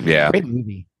 And Yeah. great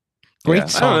movie. Great Yeah. I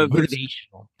song. don't know, but it's-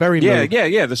 Motivational. Very Yeah,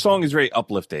 motivational. yeah. The song is very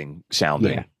uplifting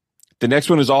sounding. Yeah. The next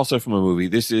one is also from a movie.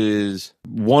 This is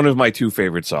one of my two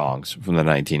favorite songs from the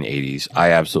 1980s. I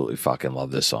absolutely fucking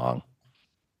love this song.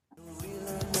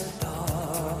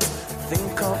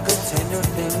 Think of the tender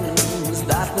things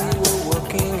that we were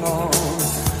working on.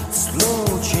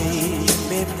 Slow change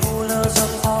may pull us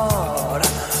apart.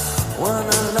 When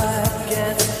a life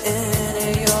gets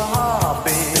into your heart,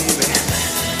 baby,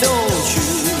 don't you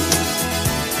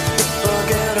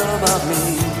forget about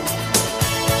me.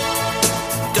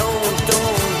 Don't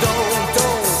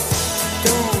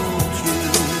you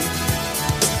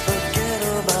forget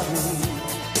about me.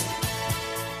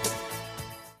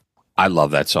 I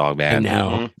love that song, I man. know.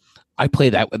 Mhm. I play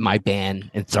that with my band.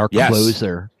 It's our Yes.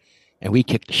 closer, and we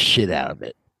kick the shit out of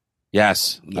it.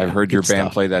 Yes, Yeah, I've heard your good band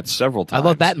stuff. play that several I times.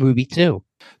 love that movie too.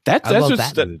 That's I love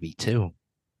just, that movie too.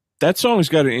 that song's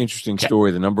got an interesting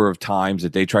story. The number of times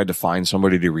that they tried to find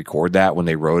somebody to record that when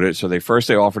they wrote it. So they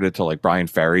offered it to like Brian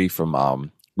Ferry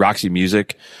from Roxy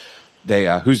Music. They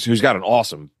who's got an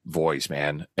awesome voice,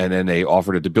 man. And then they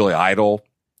offered it to Billy Idol,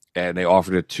 and they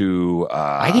offered it to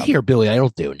I could hear Billy Idol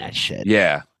doing that shit.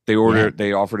 yeah. They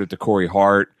offered it to Corey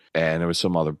Hart, and there was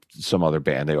some other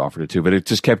band they offered it to, but it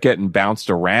just kept getting bounced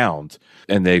around.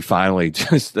 And they finally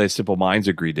just the Simple Minds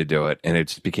agreed to do it, and it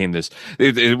just became this.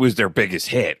 It was their biggest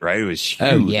hit, right? It was huge.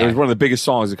 Oh, yeah. It was one of the biggest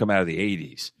songs that come out of the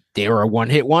 '80s. They were a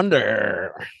one-hit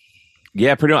wonder.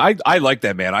 Yeah, pretty. I like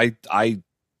that, man. I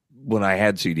when I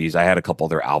had CDs, I had a couple of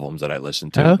their albums that I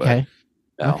listened to. Okay.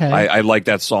 But, no, Okay. I like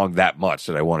that song that much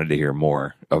that I wanted to hear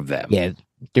more of them. Yeah,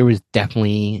 there was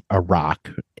definitely a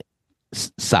rock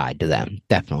side to them.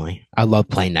 Definitely. I love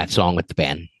playing that song with the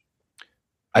band.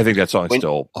 I think that song When-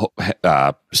 still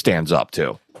stands up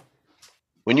too.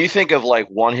 When you think of like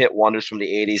one hit wonders from the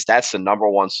 80s, that's the number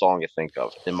one song you think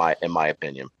of, in my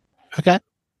opinion. Okay.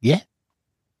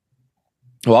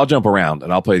 Well, I'll jump around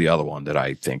and I'll play the other one that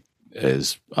I think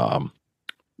is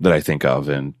that I think of.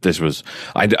 And this was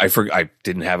I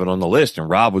didn't have it on the list, and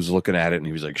Rob was looking at it and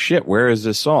he was like, "Shit, where is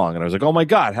this song?" And I was like, "Oh my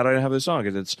god, how did I have this song?"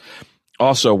 Because it's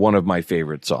also one of my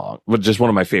favorite songs, but just one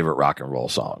of my favorite rock and roll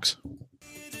songs.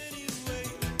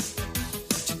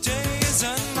 Today is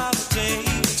another day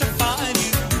to find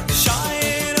you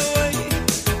shying away.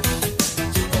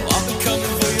 Oh, I'll be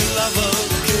coming for your love,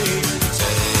 okay?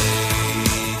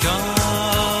 Take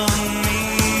on me.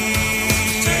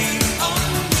 Take on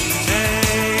me.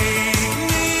 Take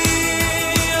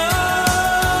me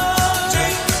on.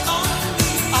 Take on me.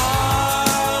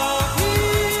 I'll be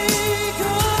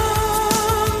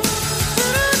gone.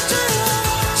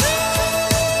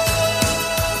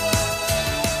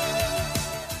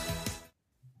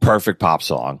 Perfect pop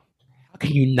song. How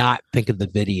can you not think of the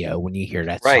video when you hear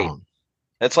that Right. song?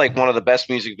 That's like one of the best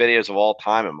music videos of all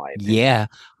time, in my opinion. Yeah.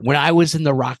 When I was in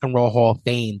the Rock and Roll Hall of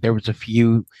Fame, there was a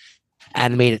few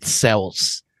animated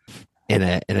cells in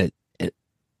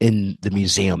the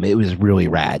museum. It was really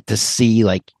rad to see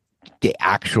like the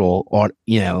actual,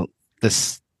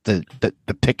 the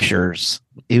pictures.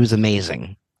 It was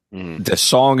amazing. Mhm. The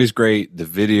song is great. The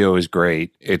video is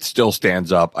great. It still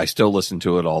stands up. I still listen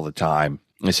to it all the time.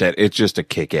 I said, it's just a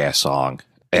kick-ass song.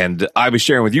 And I was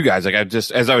sharing with you guys, like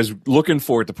as I was looking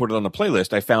for it to put it on the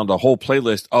playlist, I found a whole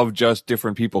playlist of just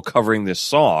different people covering this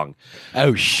song.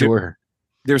 Oh, sure.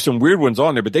 There's some weird ones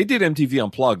on there, but they did MTV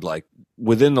Unplugged like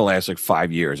within the last like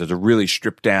 5 years as a really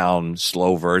stripped down,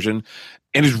 slow version.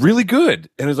 And it's really good.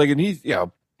 And it's like, and he's,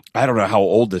 I don't know how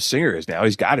old the singer is now.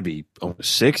 He's got to be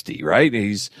almost 60, right? And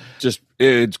he's just,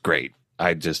 it's great.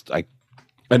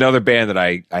 Another band that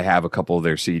I have a couple of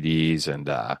their CDs and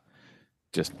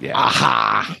just, yeah.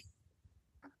 Aha.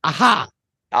 Aha.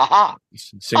 Aha.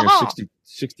 Singer Aha.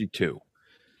 62.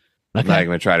 I'm not Okay. even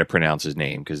going to try to pronounce his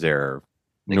name because they're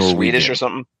Like Norwegian. Swedish or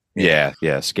something? Yeah,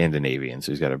 Scandinavian.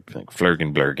 So he's got a like,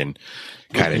 Flurgen Blurgen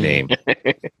kind of name.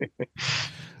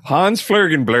 Hans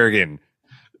Flurgen Blurgen.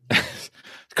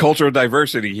 Cultural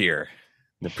diversity here.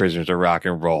 The Prisoners of Rock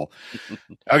and Roll.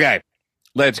 Okay,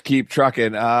 let's keep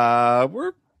trucking.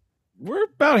 We're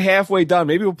about halfway done.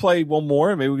 Maybe we'll play one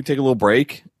more. Maybe we can take a little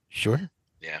break. Sure.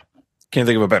 Can't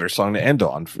think of a better song to end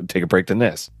on. Take a break than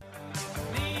this.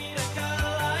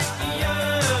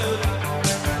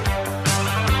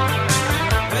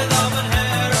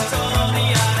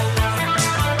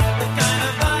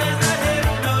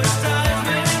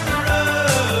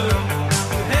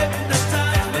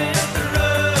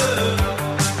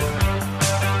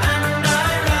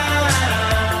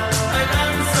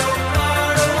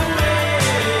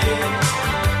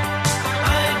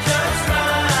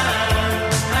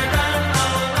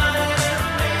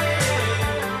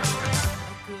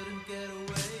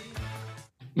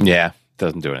 Yeah,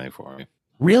 doesn't do anything for me.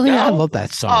 Really? No? I love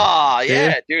that song. Oh,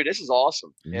 yeah, dude, this is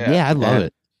awesome. Yeah, I love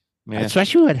it. Yeah.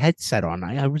 Especially with headset on.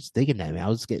 I was digging that. I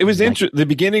was getting. It was like, interesting. The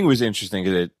beginning was interesting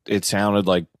because it sounded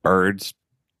like birds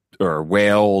or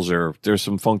whales, or there's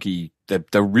some funky,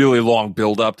 the really long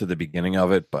build up to the beginning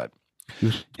of it. But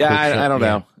yeah, I don't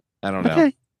know. I don't know.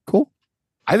 Okay, cool.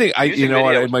 I think Music you know what,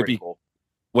 video it was might pretty be. cool.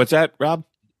 What's that, Rob?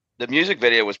 The music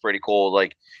video was pretty cool.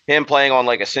 Like him playing on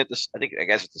like a I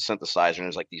guess it's a synthesizer, and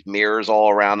there's like these mirrors all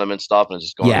around him and stuff, and it's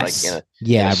just going Yes. like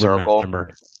Yeah, in a I circle.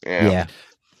 remember. Yeah. Yeah.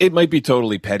 It might be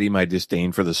totally petty, my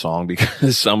disdain for the song,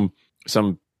 because some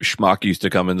schmuck used to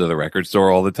come into the record store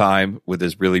all the time with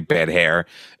his really bad hair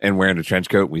and wearing a trench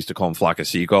coat. We used to call him Flock of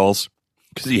Seagulls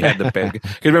because he had the bad.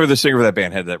 Because remember, the singer of that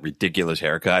band had that ridiculous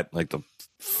haircut, like the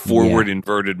forward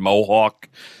inverted mohawk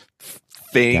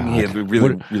thing. God. He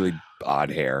had really odd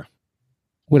hair.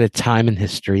 What a time in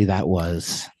history that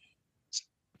was.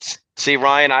 See,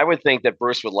 Ryan, I would think that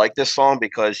Bruce would like this song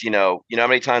because you know how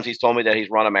many times he's told me that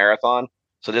he's run a marathon.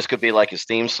 So this could be like his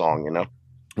theme song, you know?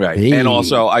 Right. Hey. And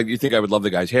also, you think I would love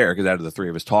the guy's hair because out of the three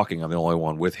of us talking, I'm the only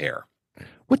one with hair.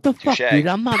 What the fuck, Touche. dude?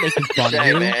 I'm not making fun of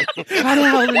Hey, you. man. How the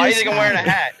hell did Why do you this think I'm wearing a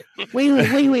happen? hat? Wait.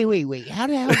 How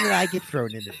the hell did I get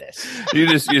thrown into this?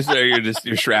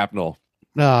 You're shrapnel.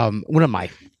 What am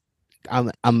I?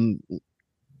 I'm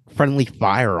friendly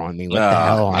fire on me. What the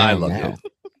hell? I don't love know. it.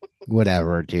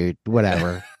 Whatever, dude.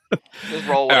 Whatever. Just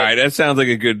roll All with right, it. that sounds like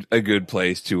a good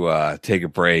place to take a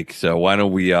break. So why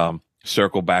don't we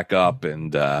circle back up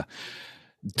and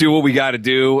do what we got to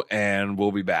do, and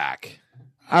we'll be back.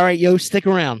 All right, yo, stick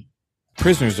around.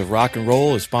 Prisoners of Rock and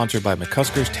Roll is sponsored by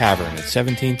McCusker's Tavern at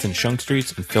 17th and Shunk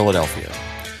Streets in Philadelphia.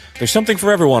 There's something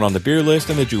for everyone on the beer list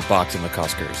and the jukebox at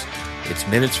McCusker's. It's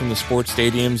minutes from the sports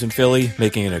stadiums in Philly,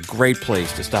 making it a great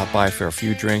place to stop by for a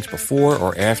few drinks before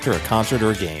or after a concert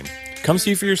or a game. Come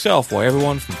see for yourself why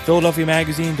everyone from Philadelphia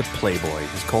Magazine to Playboy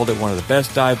has called it one of the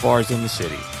best dive bars in the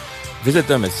city. Visit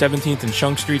them at 17th and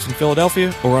Shunk Streets in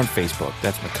Philadelphia or on Facebook.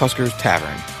 That's McCusker's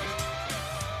Tavern.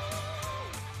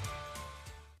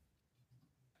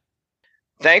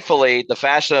 Thankfully, the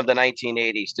fashion of the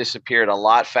 1980s disappeared a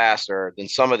lot faster than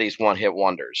some of these one-hit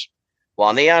wonders.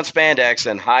 While neon spandex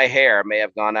and high hair may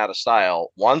have gone out of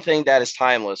style, one thing that is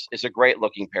timeless is a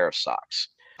great-looking pair of socks.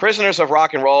 Prisoners of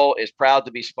Rock and Roll is proud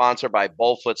to be sponsored by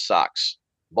Bullfoot Socks.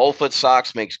 Bullfoot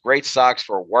Socks makes great socks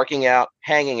for working out,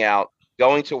 hanging out,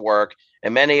 going to work,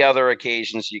 and many other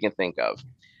occasions you can think of.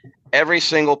 Every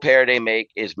single pair they make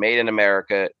is made in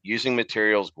America using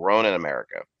materials grown in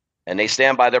America. And they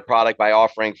stand by their product by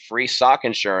offering free sock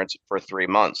insurance for 3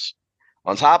 months.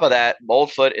 On top of that,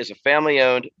 Boldfoot is a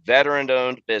family-owned,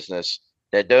 veteran-owned business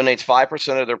that donates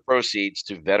 5% of their proceeds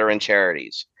to veteran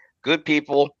charities. Good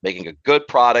people making a good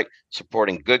product,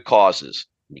 supporting good causes.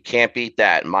 You can't beat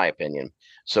that, in my opinion.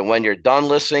 So when you're done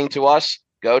listening to us,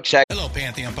 go check. Hello,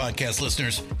 Pantheon Podcast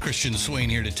listeners. Christian Swain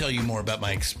here to tell you more about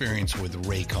my experience with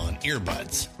Raycon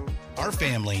earbuds. Our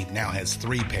family now has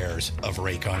 3 pairs of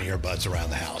Raycon earbuds around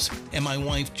the house, and my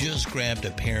wife just grabbed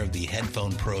a pair of the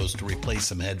Headphone Pros to replace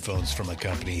some headphones from a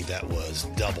company that was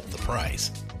double the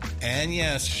price. And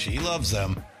yes, she loves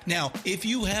them. Now, if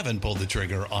you haven't pulled the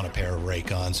trigger on a pair of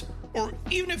Raycons, or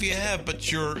even if you have,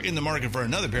 but you're in the market for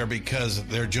another pair because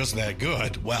they're just that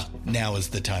good, well, now is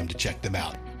the time to check them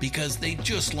out, because they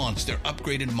just launched their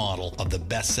upgraded model of the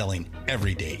best-selling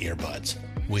everyday earbuds.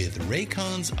 With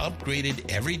Raycon's upgraded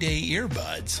everyday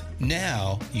earbuds,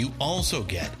 now you also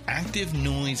get active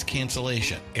noise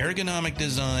cancellation, ergonomic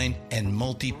design, and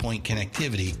multi-point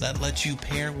connectivity that lets you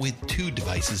pair with 2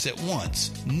 devices at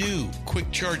once. New quick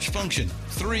charge function,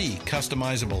 3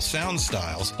 customizable sound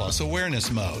styles, plus awareness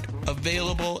mode.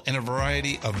 Available in a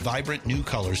variety of vibrant new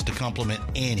colors to complement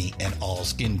any and all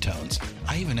skin tones.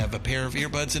 I even have a pair of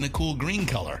earbuds in a cool green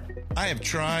color. I have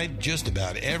tried just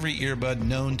about every earbud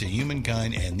known to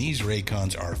humankind, and these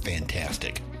Raycons are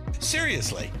fantastic.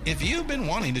 Seriously, if you've been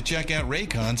wanting to check out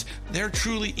Raycons, there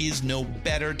truly is no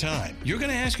better time. You're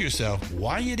going to ask yourself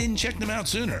why you didn't check them out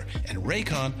sooner, and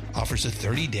Raycon offers a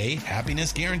 30-day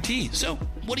happiness guarantee. So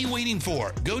what are you waiting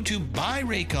for? Go to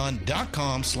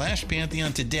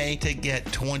buyraycon.com/Pantheon today to get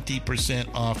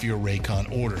 20% off your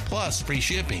Raycon order, plus free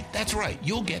shipping. That's right,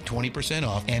 you'll get 20%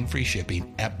 off and free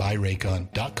shipping at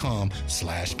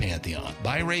buyraycon.com/Pantheon.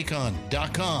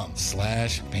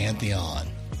 buyraycon.com/Pantheon.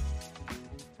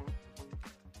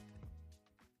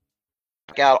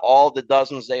 Check out all the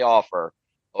dozens they offer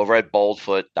over at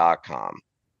boldfoot.com.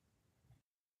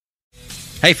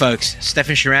 Hey folks,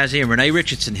 Stefan Shirazi and Renee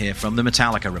Richardson here from the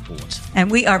Metallica Report.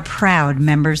 And we are proud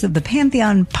members of the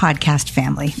Pantheon podcast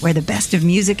family, where the best of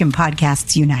music and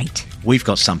podcasts unite. We've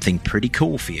got something pretty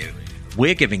cool for you.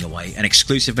 we're giving away an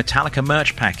exclusive Metallica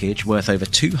merch package worth over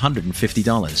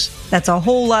 $250. That's a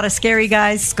whole lot of Scary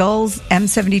Guys, Skulls,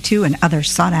 M72, and other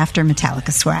sought-after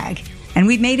Metallica swag. And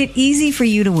we've made it easy for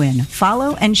you to win.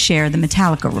 Follow and share the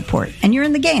Metallica Report, and you're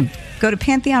in the game. Go to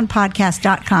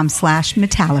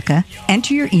pantheonpodcast.com/Metallica,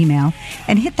 enter your email,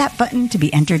 and hit that button to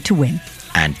be entered to win.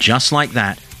 And just like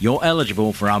that, you're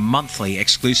eligible for our monthly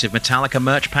exclusive Metallica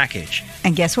merch package.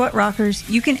 And guess what, rockers?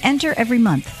 You can enter every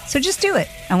month. So just do it.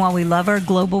 And while we love our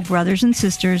global brothers and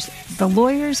sisters, the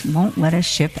lawyers won't let us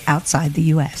ship outside the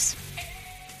U.S.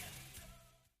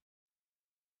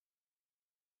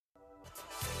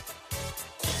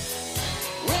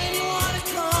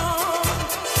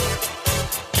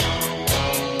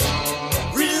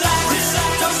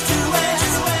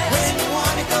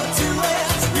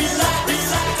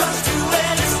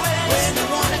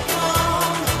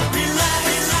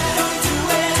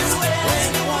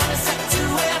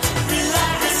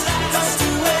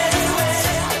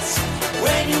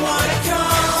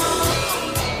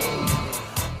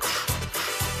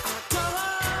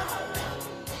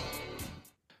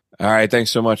 All right, thanks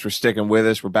so much for sticking with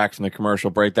us. We're back from the commercial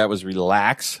break. That was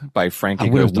 "Relax" by Frankie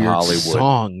What a Goes to weird Hollywood.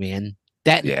 song, man.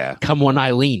 Come On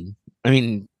Eileen. I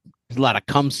mean, there's a lot of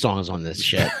cum songs on this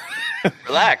shit.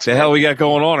 Relax. The hell we got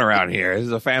going on around here? This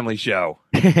is a family show.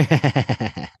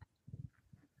 The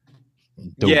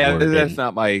Yeah, word that's in.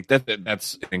 not my. That's an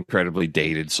incredibly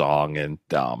dated song, and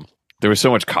there was so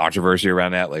much controversy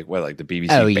around that, like the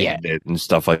BBC banned it and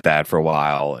stuff like that for a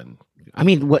while. And I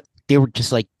mean, what they were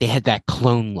just like, they had that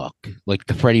clone look, like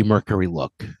the Freddie Mercury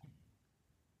look.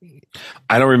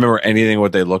 I don't remember anything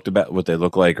what they looked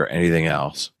like, or anything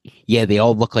else. Yeah, they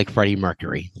all look like Freddie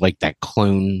Mercury, like that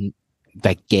clone,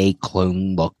 that gay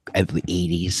clone look of the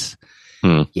 80s.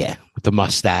 Yeah, with the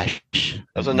mustache. That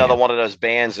was another one of those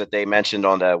bands that they mentioned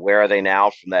on the "Where Are They Now"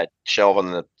 from that show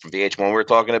on the from VH1 we were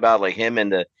talking about. Like him and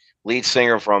the lead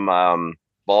singer from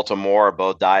Baltimore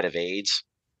both died of AIDS.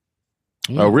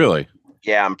 Oh, really?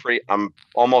 Yeah, I'm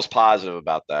almost positive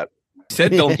about that.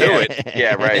 Said don't do it.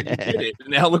 Yeah, right. You did it.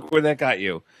 Now look where that got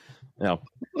you. No.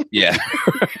 Yeah.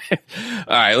 All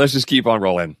right, let's just keep on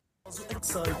rolling.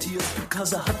 Exaltiert,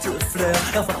 Kasa hatte Flair.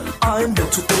 Er war ein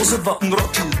Virtuose, war ein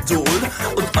Rockidol.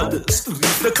 Und alles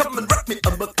rief, wer kann man Rock me,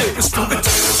 Amadeus, du mit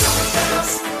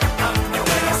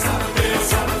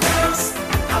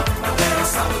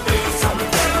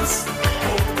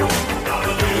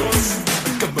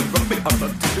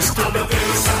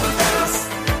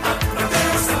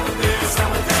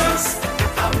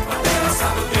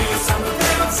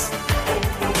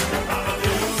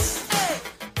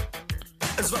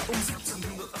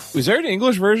Was there an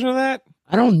English version of that?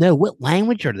 I don't know. What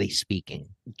language are they speaking?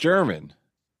 German.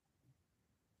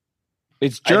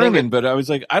 It's German, but I was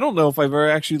like, I don't know if I've ever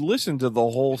actually listened to the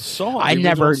whole song. I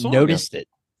never noticed it.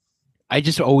 I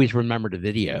just always remember the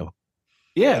video.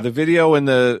 Yeah, the video and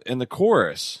the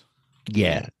chorus.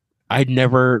 Yeah. I'd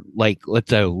never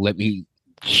let me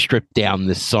strip down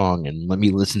this song and let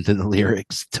me listen to the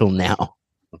lyrics till now.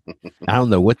 I don't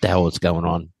know what the hell is going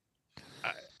on.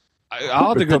 I'll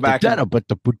have to go back.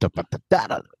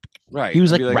 Right. He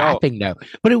was like Be rapping though,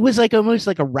 but it was like almost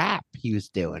like a rap he was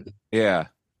doing. Yeah.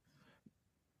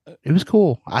 It was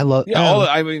cool. I love. Yeah.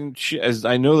 I mean, as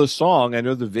I know the song, I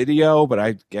know the video, but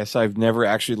I guess I've never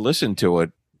actually listened to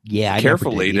it. Yeah,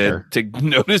 carefully to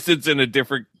notice it's in a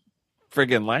different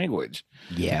friggin' language.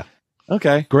 Yeah.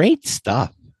 Okay. Great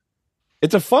stuff.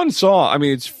 It's a fun song. I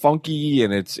mean, it's funky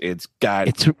and it's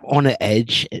on an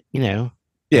edge, you know.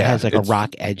 Yeah, it has like a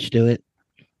rock edge to it.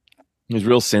 It's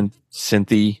real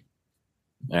synthy.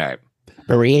 All right.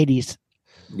 Very 80s.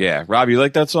 Yeah. Rob, you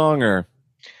like that song or?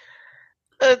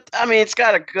 I mean, it's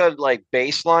got a good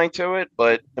bass line to it,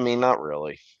 but I mean, not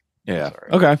really. Yeah.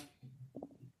 Okay.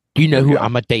 Do you know who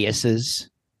Amadeus is?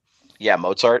 Yeah,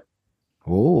 Mozart.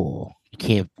 Oh, you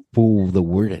can't fool the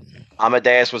wording.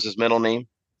 Amadeus was his middle name.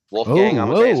 Wolfgang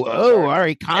Amadeus Mozart. All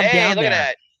right, calm down look there. At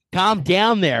that. Calm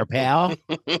down there, pal.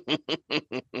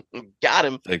 Got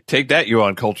him. Like, take that, you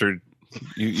uncultured,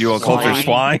 you uncultured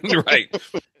swine. Right.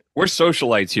 We're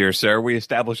socialites here, sir. We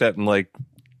established that in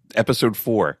episode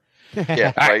 4.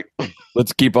 Yeah, right.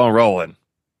 Let's keep on rolling.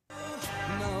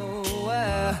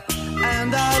 Nowhere,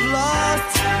 and I've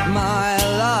lost my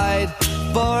light.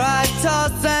 For I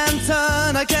toss and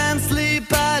turn, I can't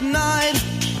sleep at night.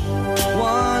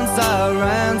 Once I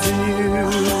ran to you,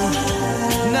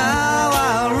 now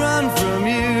I'll run from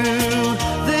you.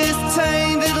 This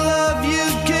tainted love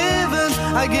you've given,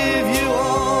 I give you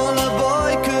all a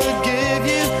boy could give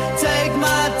you. Take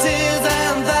my tears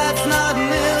and that's not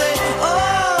nearly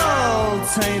all.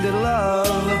 Tainted love.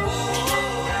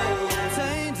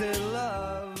 Tainted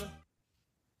love.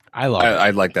 I love it. I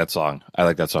like that song. I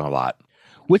like that song a lot.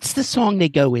 What's the song they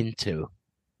go into?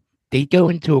 They go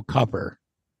into a cover.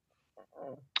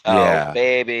 Oh, Yeah.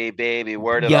 baby,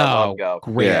 where did our love go?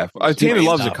 Great. Yeah, Tina Great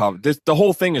loves a stuff. cover. The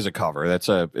whole thing is a cover. It's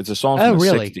a song Oh, from the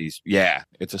really? 60s. Yeah,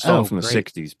 it's a song from the great.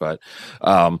 60s. But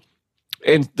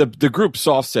and the group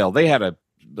Soft Cell, they had a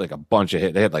bunch of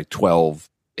hits. They had like 12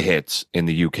 hits in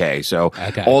the UK. So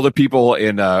Okay. all the people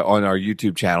in on our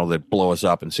YouTube channel that blow us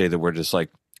up and say that we're just like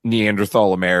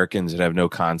Neanderthal Americans that have no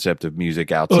concept of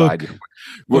music outside.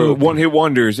 We're one-hit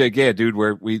wonders. Like, yeah, dude,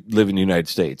 we live in the United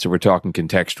States, so we're talking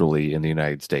contextually in the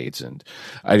United States. And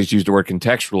I just used the word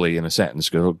contextually in a sentence.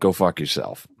 Go fuck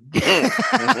yourself.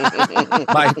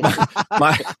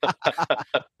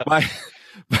 my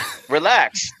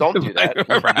Relax. Don't do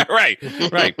that.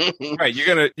 right.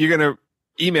 You're gonna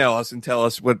email us and tell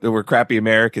us what we're crappy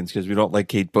Americans because we don't like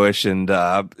Kate Bush and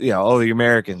all the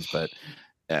Americans. But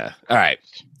yeah, all right.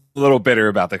 A little bitter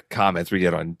about the comments we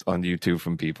get on YouTube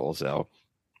from people. So,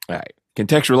 all right,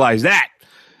 contextualize that.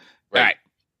 All right,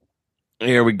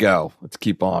 here we go. Let's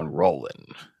keep on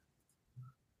rolling.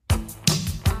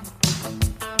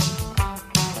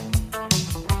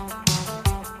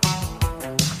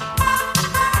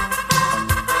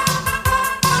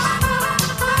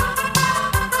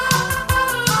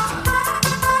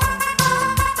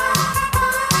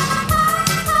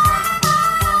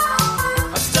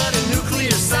 I study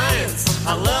nuclear science.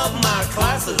 I love my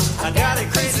classes. I got a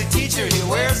crazy teacher. He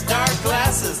wears dark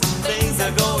glasses. Things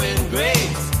are going great,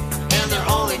 and they're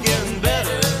only getting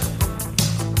better.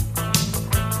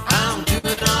 I'm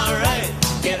doing all right,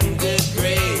 getting good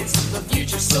grades. The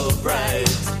future's so bright.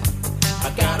 I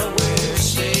gotta wear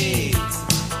shades.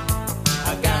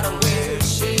 I gotta wear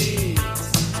shades.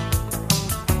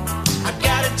 I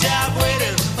got a job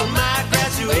waiting for my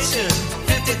graduation.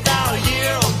 50,000 a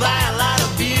year, I'll buy a lot of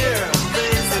beer.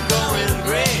 Things are going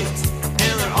great,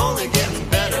 and they're only getting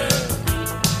better.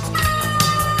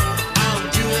 I'm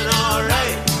doing all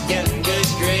right, getting good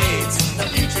grades. The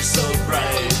future's so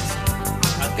bright.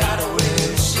 I gotta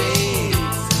wear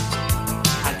shades.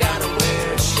 I gotta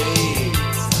wear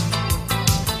shades.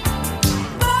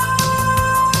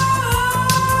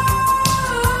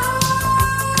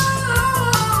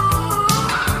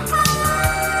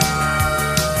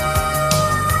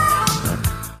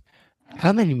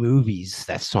 How many movies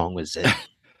that song was in?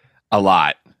 A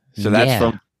lot. So that's Yeah.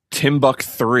 from Timbuk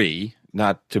 3,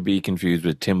 not to be confused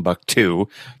with Timbuk 2,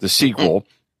 the sequel.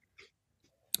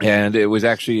 And it was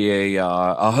actually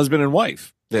a husband and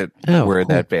wife that were in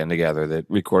that band together that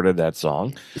recorded that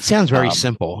song. It sounds very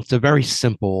simple. It's a very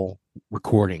simple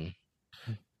recording.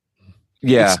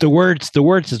 Yeah. It's the words. The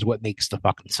words is what makes the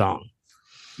fucking song.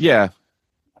 Yeah.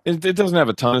 It doesn't have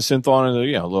a ton of synth on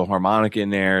it. A little harmonic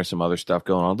in there, some other stuff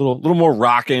going on. A little more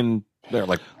rocking,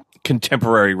 like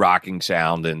contemporary rocking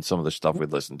sound than some of the stuff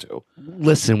we'd listen to.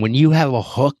 Listen, when you have a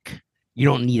hook, you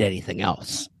don't need anything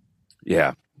else.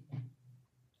 Yeah.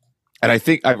 And I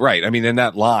think, right. I mean, and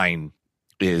that line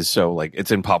is so like,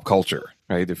 it's in pop culture,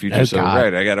 right? The future's so God.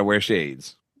 bright, I got to wear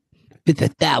shades.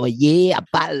 Yeah, I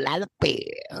bought a lot of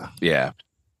beer. Yeah.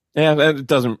 Yeah, it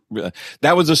doesn't.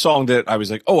 That was a song that I was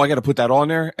like, "Oh, I got to put that on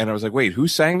there," and I was like, "Wait, who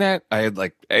sang that?" I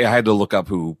had to look up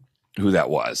who that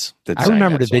was. I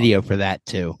remember the video for that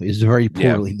too. It was very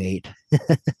poorly made.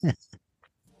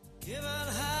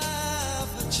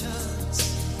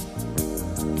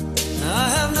 I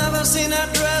have never seen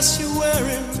that dress you're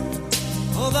wearing,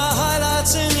 or the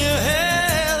highlights in your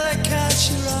hair that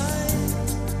catch your eye.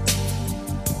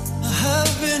 I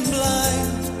have been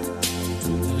blind,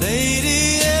 the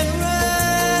lady in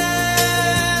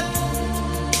red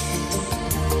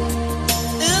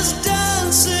is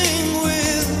dancing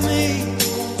with me,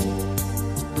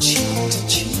 cheek to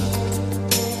cheek.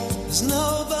 There's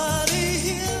nobody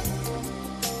here.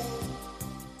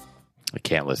 I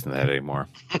can't listen to that anymore.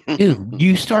 Dude,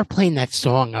 you start playing that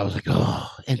song, I was like, oh,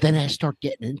 and then I start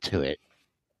getting into it.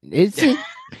 Is it?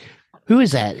 Who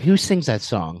is that? Who sings that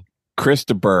song? Chris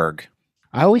de Burgh.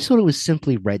 I always thought it was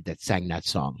Simply Red that sang that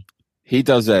song. He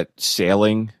does that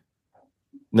sailing.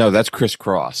 No, that's Chris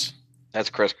Cross. That's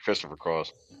Christopher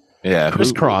Cross. Yeah,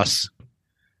 Chris Cross.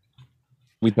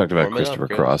 We talked about Warm it up, Christopher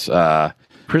Chris. Cross.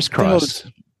 Chris Cross.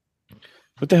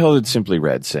 What the hell did Simply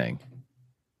Red sing?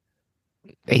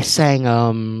 They sang,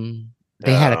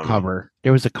 they had a cover.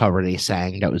 There was a cover they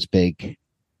sang that was big.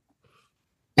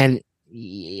 And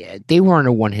yeah, they weren't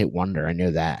a one-hit wonder. I know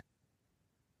that.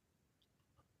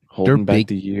 Holding They're back big.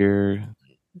 the year.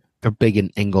 They're big in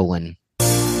England.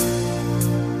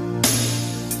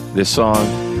 This song.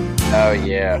 Oh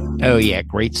yeah. Oh yeah,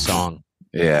 great song.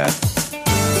 Yeah.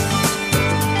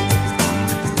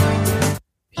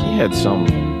 He had some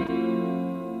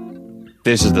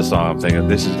This is the song I'm thinking.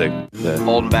 This is the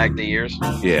Holding back the years.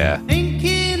 yeah.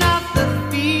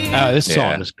 Oh, this song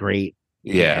Yeah. is great.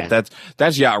 Yeah,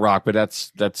 that's yacht rock, but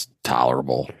that's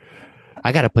tolerable.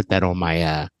 I got to put that on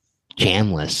my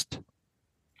jam list.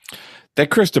 That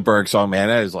Krista Berg song, man,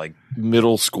 that is like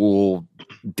middle school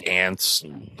dance,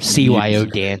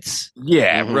 CYO dance.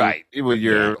 Yeah, right. When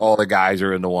you're all the guys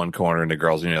are in the one corner and the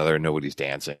girls in the other, and nobody's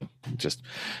dancing. Just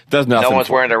does nothing. No one's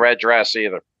for wearing me. a red dress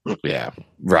either. Yeah,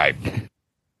 right.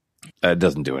 It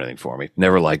doesn't do anything for me.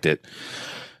 Never liked it.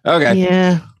 Okay.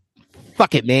 Yeah.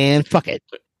 Fuck it, man. Fuck it.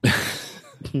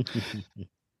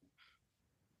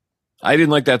 I didn't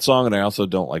like that song, and I also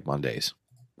don't like Mondays.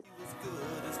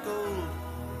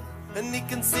 And he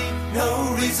can see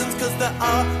no reasons, cause there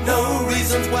are no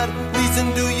reasons. What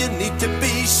reason do you need to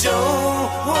be shown?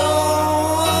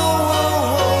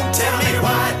 Tell me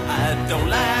why I don't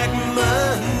like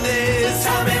Mondays.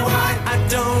 Tell me why I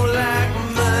don't like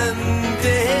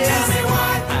Mondays. Tell me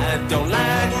why I don't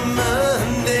like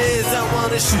Mondays. I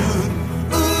wanna shoot.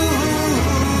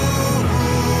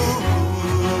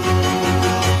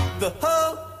 Ooh, the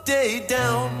whole day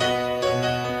down.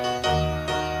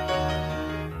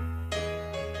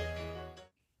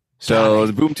 So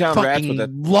the Boomtown Rats with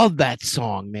that love that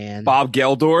song, man. Bob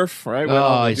Geldorf, right? Went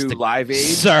on to he's do the Live Aid.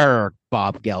 Sir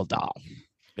Bob Geldof.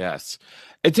 Yes,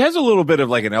 it has a little bit of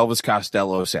like an Elvis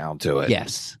Costello sound to it.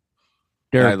 Yes,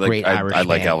 they're I a like, great Irish. I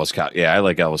like band. Elvis. Yeah, I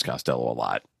like Elvis Costello a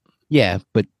lot. Yeah,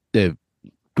 but the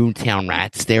Boomtown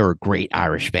Rats, they're a great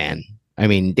Irish band. I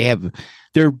mean,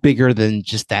 they're bigger than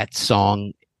just that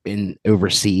song in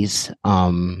overseas,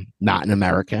 not in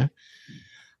America.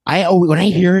 When I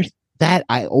hear that,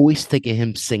 I always think of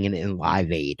him singing it in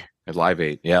Live Aid. At Live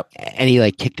Aid, yep. And he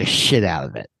like kicked the shit out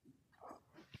of it.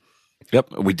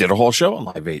 Yep, we did a whole show on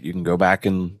Live Aid. You can go back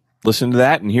and listen to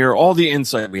that and hear all the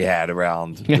insight we had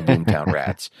around the Boomtown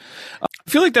Rats. I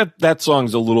feel like that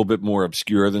song's a little bit more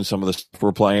obscure than some of the stuff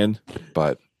we're playing,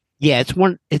 but yeah,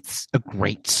 it's a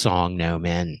great song, no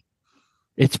man.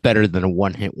 It's better than a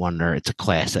one-hit wonder. It's a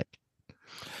classic.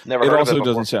 Never it heard also of it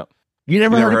doesn't before. sound. You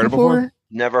never heard it before?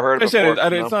 Never heard I of it said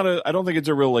before. it's not a. I don't think it's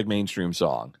a real like mainstream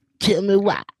song. Tell me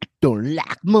why I don't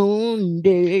like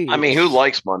Mondays. I mean, who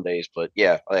likes Mondays? But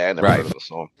yeah, I never heard of the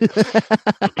song.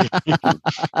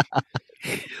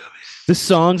 The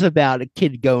song's about a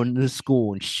kid going to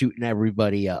school and shooting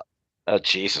everybody up. Oh,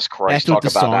 Jesus Christ. That's what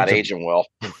Talk the about not song's aging well.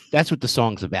 That's what the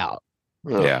song's about.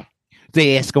 Ugh. Yeah,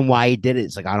 They ask him why he did it.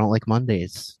 It's like, I don't like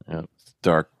Mondays. yeah.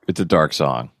 Dark. It's a dark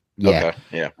song. Yeah. Okay.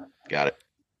 Yeah. Got it.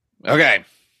 Okay.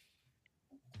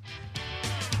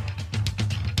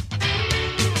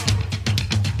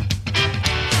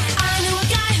 I know a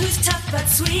guy who's tough but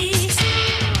sweet.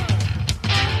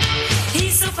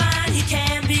 He's so fine he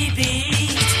can be beat.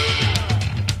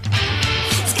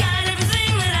 He's got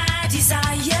everything that I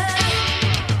desire.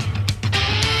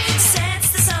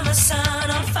 Sets the summer sun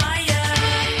on fire.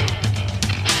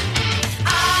 I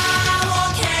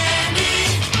want candy.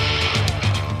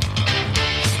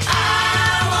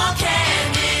 I want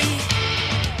candy.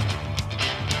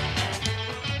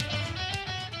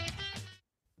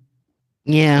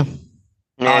 Yeah.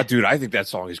 Dude, I think that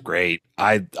song is great.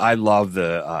 I love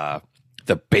the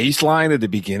bass line at the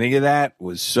beginning of that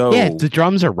was so. Yeah, the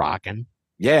drums are rocking.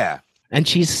 Yeah. And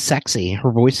she's sexy.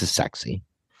 Her voice is sexy.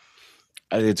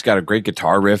 It's got a great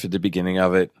guitar riff at the beginning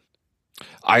of it.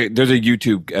 There's a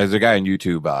guy on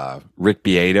YouTube, Rick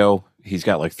Beato. He's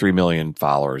got like 3 million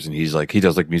followers, and he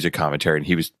does like music commentary, and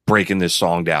he was breaking this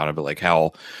song down about like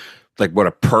how, like what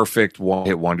a perfect one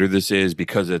hit wonder this is,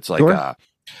 because it's like, Sure.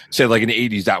 say like in the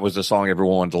 80s, that was the song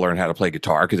everyone wanted to learn how to play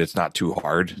guitar because it's not too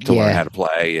hard to learn how to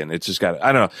play. And it's just got,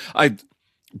 I don't know.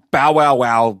 Bow Wow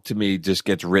Wow to me just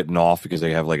gets written off because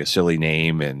they have like a silly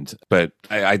name. But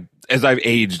I as I've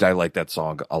aged, I like that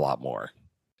song a lot more.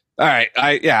 All right.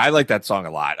 I like that song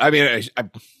a lot. I mean,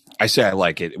 I say I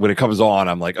like it. When it comes on,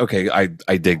 I'm like, okay, I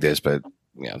dig this, but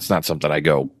yeah, it's not something I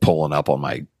go pulling up on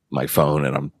my phone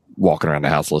and I'm walking around the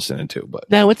house listening to. But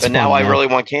no, it's But now I really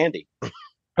want candy.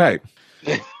 Right.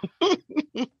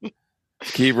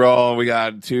 Keep rolling. We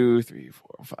got 2, 3, 4,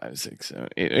 5, 6, 7,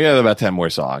 8. We got about 10 more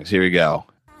songs. Here we go.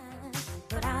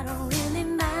 But I don't really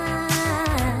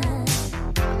mind.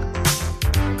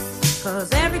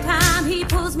 'Cause every time he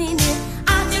pulls me near,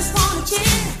 I just want to cheer.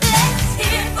 Let's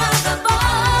hear it for the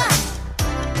boy.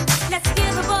 Let's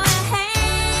give the boy a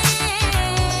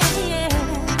hand. Yeah.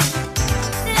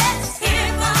 Let's hear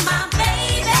it for my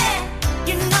baby.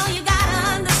 You know you gotta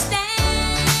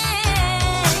understand.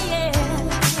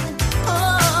 Yeah.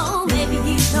 Oh, maybe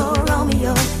he's no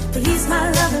Romeo, but he's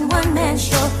my loving one-man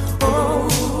show. Oh,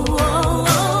 oh,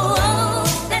 oh,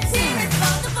 oh. Let's hear it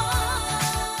for the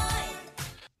boy.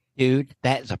 dude,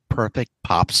 that is a perfect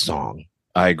pop song.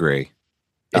 I agree.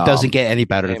 It doesn't get any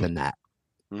better than that.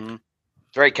 Mm-hmm.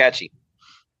 It's very catchy.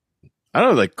 I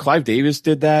don't know, like Clive Davis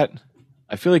did that.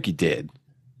 I feel like he did.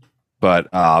 But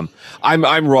I'm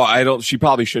raw. She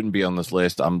probably shouldn't be on this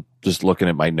list. I'm just looking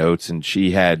at my notes, and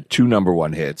she had 2 number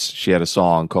 1 hits. She had a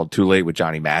song called "Too Late" with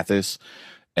Johnny Mathis,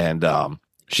 and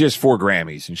she has 4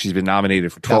 Grammys, and she's been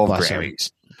nominated for 12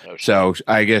 Grammys. So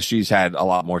I guess she's had a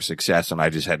lot more success, and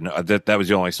I just had that was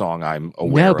the only song I'm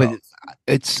aware of.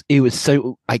 It was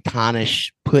so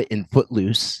iconic, put in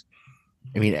Footloose.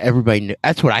 I mean, everybody knew.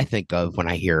 That's what I think of when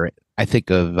I hear it. I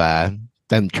think of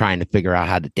them trying to figure out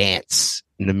how to dance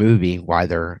in the movie while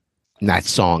they're not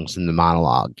songs in the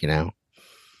monologue, you know?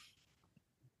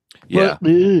 Yeah.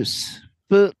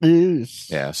 Footloose.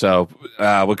 Yeah. So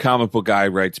what comic book guy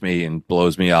writes me and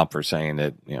blows me up for saying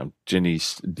that, you know,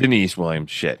 Denise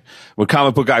Williams, shit. What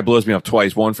comic book guy blows me up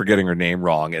twice, one for getting her name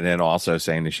wrong, and then also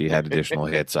saying that she had additional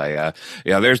hits.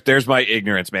 There's my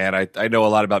ignorance, man. I know a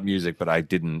lot about music, but I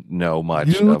didn't know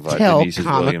much of Denise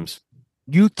Williams.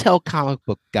 You tell comic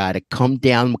book guy to come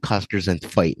down McCuskers and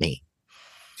fight me.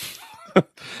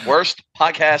 Worst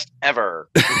podcast ever.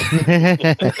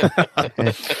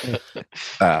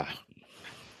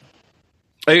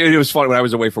 It was fun when I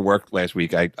was away for work last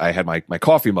week. I had my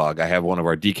coffee mug. I have one of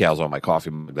our decals on my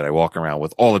coffee mug that I walk around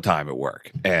with all the time at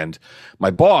work. And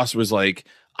my boss was like,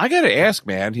 I got to ask,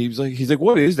 man. He's like,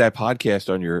 what is that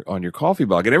podcast on your coffee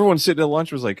mug? And everyone sitting at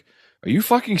lunch was like, are you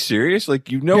fucking serious?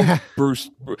 Like, you know,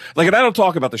 Bruce, like, and I don't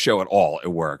talk about the show at all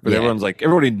at work, but everyone's like,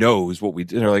 everybody knows what we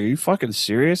did. And they're like, are you fucking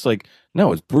serious? Like,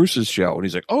 no, it's Bruce's show. And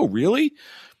he's like, oh, really?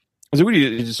 I was like,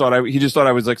 he just thought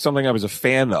I was like something I was a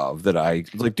fan of, that I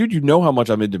was like, dude, you know how much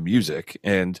I'm into music.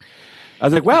 And I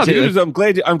was like, wow, dude, I'm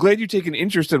glad you take an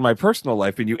interest in my personal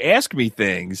life and you ask me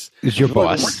things. Is your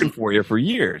boss working for you for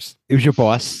years? It was your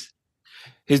boss.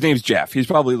 His name's Jeff. He's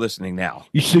probably listening now.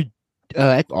 You should.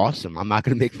 That's awesome. I'm not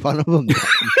going to make fun of him.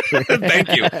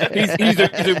 Thank you.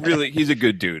 He's a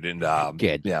good dude, and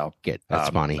good. Yeah, good. That's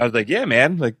funny. I was like, yeah,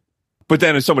 man. Like, but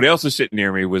then if somebody else was sitting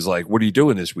near me was like, "What are you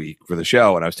doing this week for the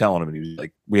show?" And I was telling him, and he was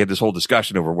like, we had this whole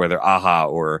discussion over whether "Aha"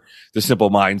 or the Simple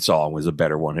Minds song was a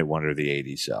better one-hit wonder of the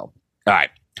 '80s. So, all right.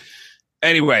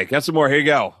 Anyway, got some more. Here you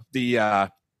go. We'll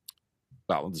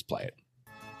just play it.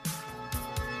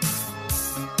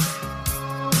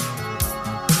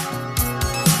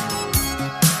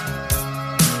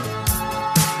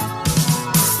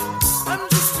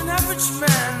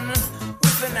 Man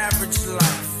with an average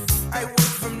life. I work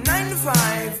from 9 to 5.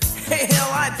 Hey, hell,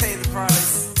 I pay the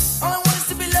price. All I want is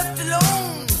to be left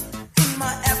alone in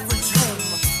my average home.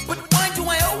 But why do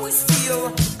I always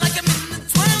feel like I'm in the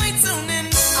twilight zone?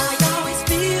 And I always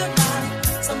feel like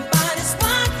somebody's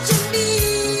watching me,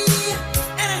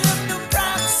 and I have no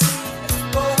privacy.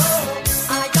 Oh,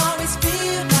 I always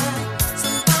feel like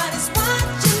somebody's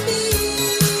watching me.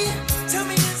 Tell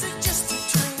me, is it just a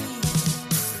dream?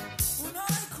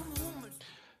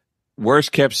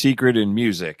 Worst kept secret in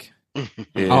music.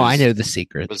 I know the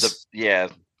secrets. Was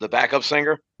the backup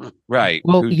singer? Right.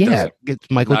 Well, it's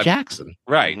Michael Jackson.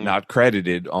 Right. Mm-hmm. Not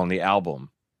credited on the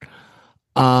album.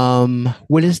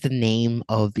 What is the name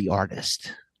of the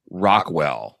artist?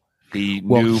 Rockwell. He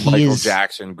knew Michael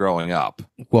Jackson growing up.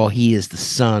 Well, he is the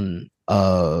son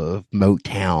of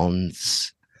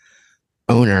Motown's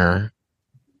owner.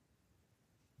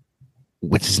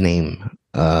 What's his name?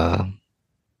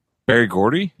 Berry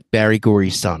Gordy? Berry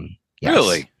Gordy's son. Yes.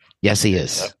 Really? Yes, he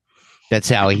is. Yep. That's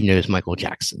how he knows Michael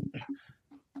Jackson.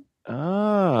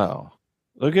 Oh,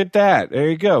 look at that. There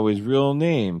you go. His real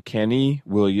name, Kenny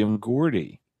William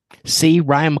Gordy. See,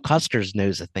 Ryan McCuskers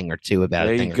knows a thing or two about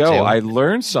it. There you go. I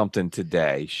learned something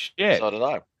today. Shit. So did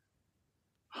I.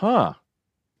 Huh.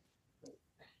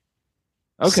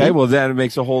 Okay, well, then it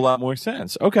makes a whole lot more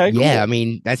sense. Okay, cool. Yeah, I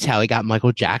mean, that's how he got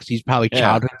Michael Jackson. He's probably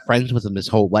childhood friends with him his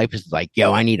whole life. It's like,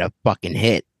 yo, I need a fucking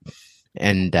hit.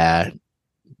 And,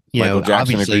 Michael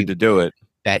Jackson agreed to do it.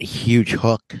 That huge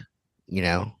hook, you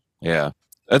know? Yeah.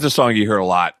 That's a song you heard a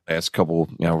lot last couple,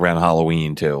 around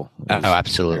Halloween, too. Oh,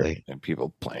 absolutely. And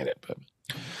people playing it. But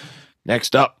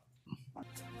next up.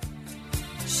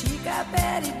 She got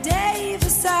Betty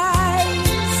Davis eyes.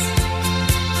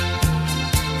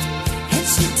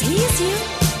 She'll tease you,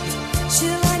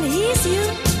 she'll unease you,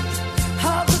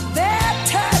 all the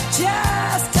better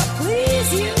just to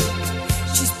please you.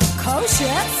 She's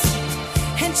precocious,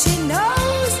 and she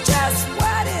knows just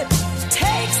what it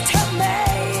takes to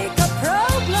make a pro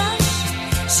blush.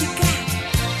 She got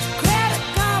Greta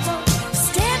Garbo,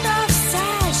 standoff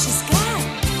size. She's got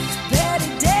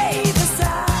Betty Davis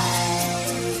eyes.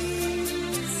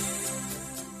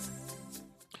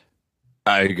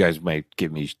 You guys might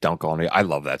give me dunk on me. I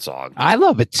love that song. I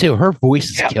love it too. Her voice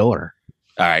is killer.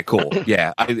 All right, cool.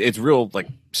 Yeah, it's real like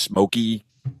smoky,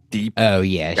 deep. Oh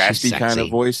yeah, raspy she's kind sexy. of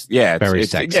voice. Yeah, Very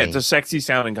sexy. Yeah, it's a sexy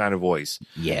sounding kind of voice.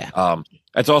 Yeah.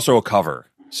 It's also a cover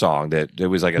song that it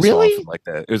was like a Really? song from like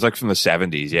it was like from the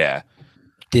 70s. Yeah.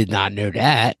 Did not know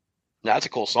that. That's a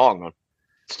cool song, man.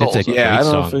 It's a I great don't know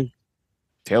song. if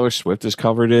Taylor Swift has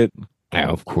covered it. Oh,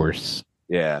 of course.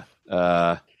 Yeah.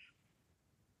 Yeah,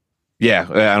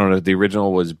 I don't know. The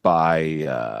original was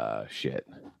by shit.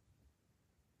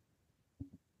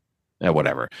 Yeah,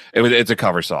 whatever. It's a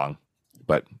cover song.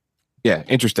 But yeah,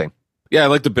 interesting. Yeah, I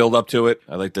like the build up to it.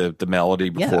 I like the melody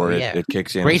before it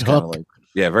kicks in. Great It's kinda hook. like,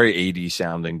 very 80s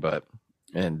sounding, but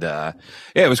yeah,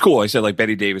 it was cool. I said like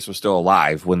Betty Davis was still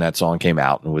alive when that song came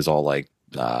out, and it was all like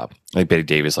Betty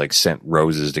Davis like sent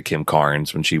roses to Kim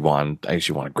Carnes when she won. I think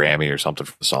she won a Grammy or something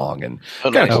for the song. And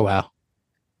Oh wow.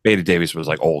 Betty Davis was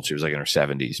like old. She was like in her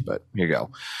 70s, but here you go.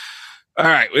 All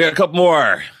right, we got a couple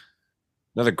more.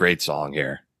 Another great song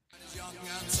here.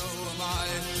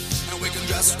 We can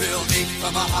dress real neat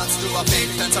from our hearts to our feet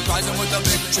and surprise them with a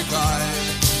victory cry.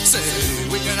 Say,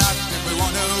 we can act if we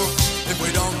want to, if we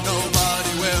don't,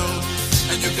 nobody will.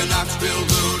 And you can act real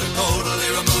rude and totally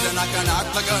removed, and I can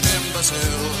act like an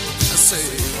imbecile. I say,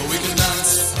 we can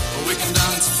dance,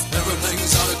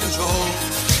 everything's out of control.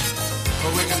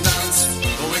 We can dance,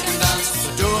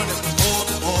 we're doing it pole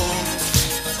to pole.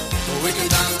 We can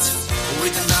dance,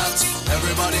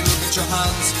 everybody look at your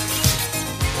hands.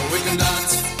 We can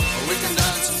dance,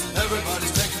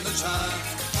 everybody's taking the chance.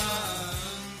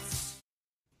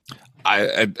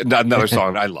 Another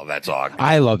song. I love that song.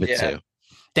 I love it too.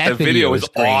 That the video was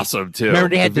great. awesome too. Remember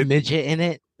they had the midget in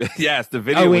it? Yes, the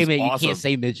video. Oh wait was a minute, awesome. you can't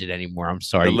say midget anymore. I'm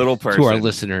sorry. The little person. To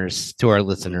our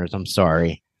listeners, I'm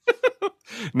sorry.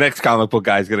 Next comic book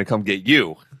guy is going to come get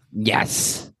you.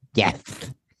 Yes. Yeah.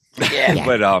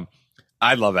 But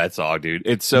I love that song, dude.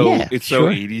 It's so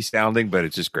sure. 80s sounding, but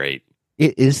it's just great.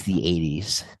 It is the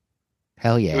 80s.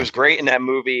 Hell yeah. It was great in that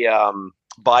movie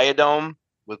Biodome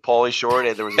with Pauly Shore.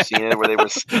 There was a scene in it where they were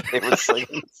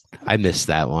singing. I missed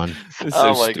that one. It's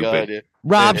Oh so my stupid. god! Yeah.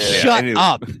 Rob, Yeah. shut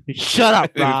up. Shut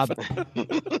up, Rob.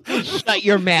 Shut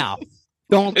your mouth.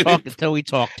 Don't talk until we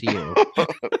talk to you.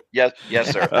 Yes,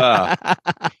 sir.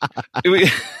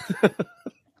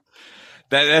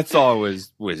 That song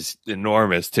was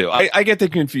enormous too. I get them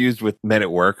confused with Men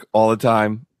at Work all the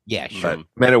time. Yeah, sure. But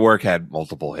Men at Work had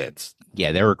multiple hits.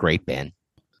 Yeah, they were a great band.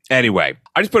 Anyway,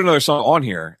 I just put another song on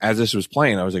here as this was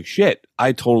playing. I was like, shit,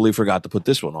 I totally forgot to put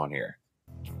this one on here.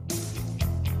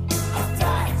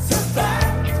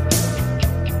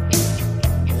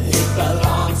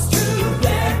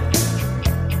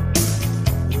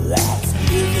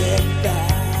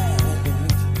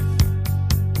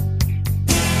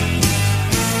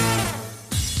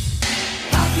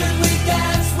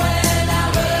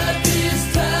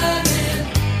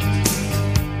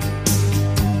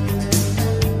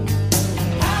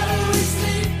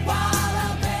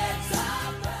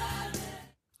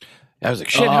 I was like,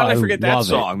 shit, how did I forget that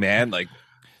song, man? Like,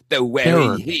 the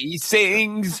way he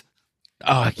sings.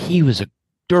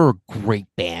 They're a great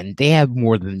band. They have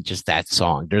more than just that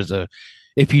song.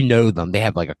 If you know them, they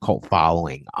have like a cult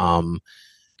following.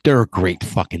 They're a great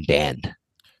fucking band.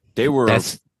 They were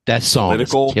that song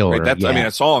political. is killer. Right? Yeah. I mean,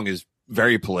 that song is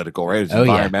very political, right? It's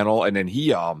environmental. Yeah. And then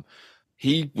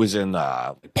he was in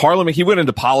Parliament. He went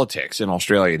into politics in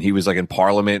Australia, and he was like in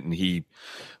Parliament, and he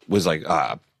was like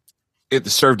it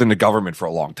served in the government for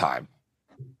a long time.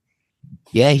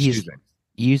 Yeah, he's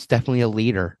definitely a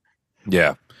leader.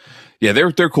 Yeah. Yeah,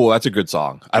 they're cool. That's a good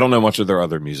song. I don't know much of their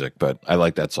other music, but I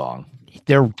like that song.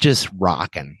 They're just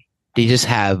rocking. They just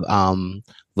have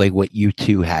like what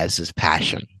U2 has is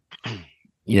passion.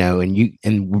 You know,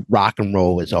 and rock and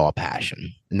roll is all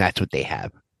passion, and that's what they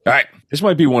have. All right. This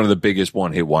might be one of the biggest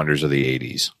one-hit wonders of the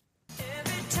 80s.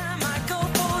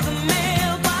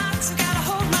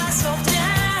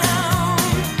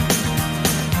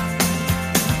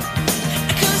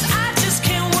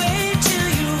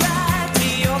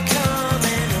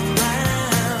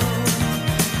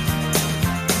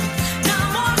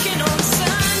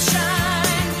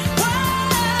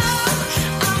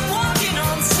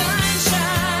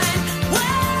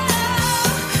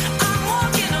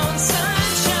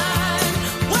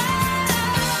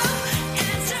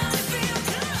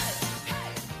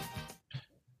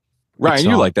 Ryan,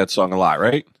 you like that song a lot,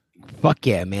 right? Fuck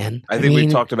yeah, man. I think we've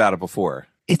talked about it before.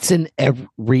 It's in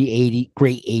every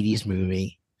great 80s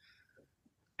movie.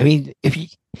 I mean,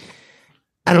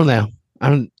 I don't know.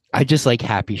 I just like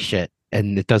happy shit,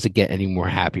 and it doesn't get any more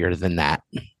happier than that.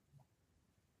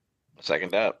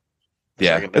 Second that.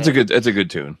 Yeah, it's a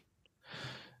good tune.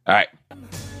 All right.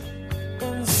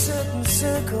 In certain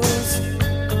circles,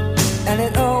 and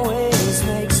it always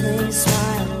makes me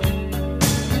smile.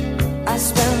 I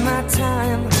spend my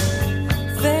time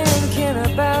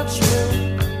thinking about you,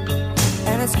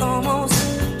 and it's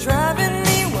almost driving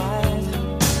me wild.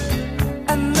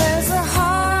 And there's a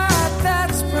heart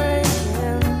that's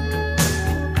breaking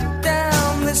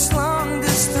down this long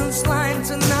distance line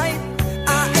tonight.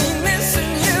 I ain't missing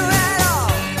you at all.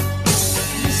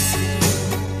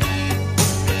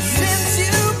 Since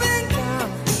you've been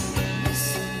gone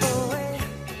away,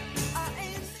 I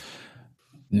ain't.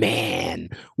 Man,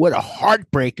 what a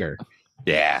heartbreaker.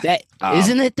 Yeah. That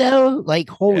isn't it though? Like,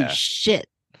 holy shit.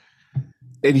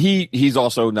 And he's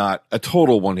also not a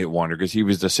total one-hit wonder because he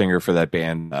was the singer for that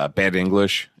band Bad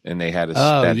English, and they had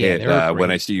that hit When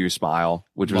I See You Smile,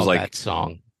 which was like that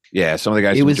song. Yeah, some of the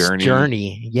guys It from was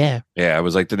Journey. Yeah. Yeah, it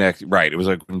was like the next It was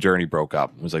like when Journey broke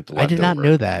up. It was like the I did not leftover.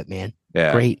 know that, man.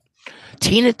 Yeah. Great.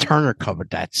 Tina Turner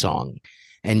covered that song,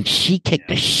 and she kicked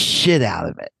the shit out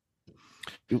of it.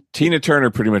 Tina Turner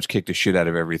pretty much kicked the shit out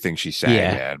of everything she sang.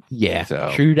 Man. Yeah.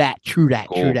 So, True that.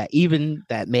 cool. Even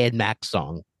that Mad Max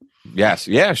song. Yes.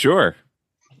 Yeah, sure.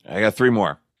 I got 3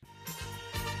 more.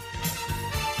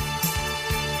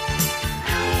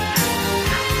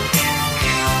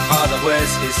 Father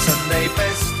wears his Sunday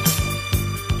best.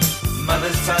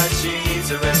 Mother's tired, she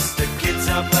needs a rest. The kids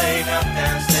are playing up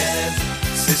downstairs.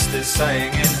 Sister's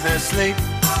sighing in her sleep.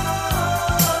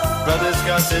 Brother's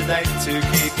got a date to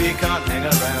keep, he can't hang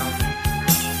around.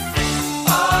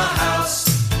 Our house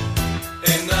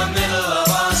in the middle of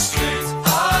our street.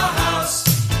 Our house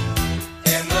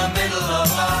in the middle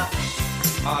of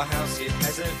our house, it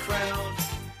has a crown.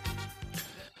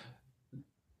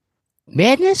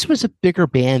 Madness was a bigger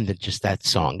band than just that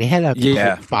song. They had a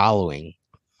cult following.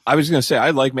 I was going to say, I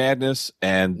like Madness,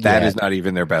 and that is not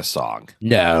even their best song.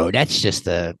 No, that's just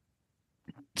a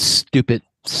stupid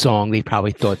song. They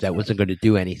probably thought that wasn't going to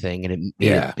do anything, and it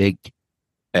made it big.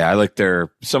 Yeah, I like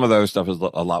some of those stuff is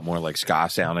a lot more like ska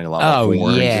sounding, a lot more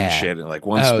horns and shit. And like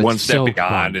One Step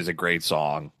Beyond is a great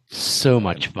song. So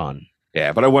much fun.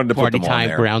 Yeah, but I wanted to Party put them on Time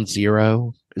there. Ground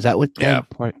Zero. Is that what? Yeah.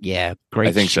 Great.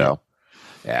 I think shit. so.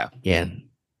 Yeah. Yeah.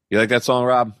 You like that song,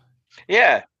 Rob?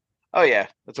 Yeah. Oh yeah.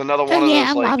 It's another one of those.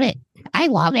 I love it. I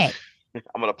love it.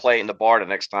 I'm gonna play it in the bar the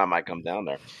next time I come down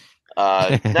there.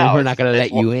 No, we're not gonna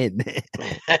let you in.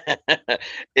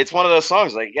 It's one of those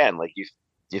songs. Like again, like you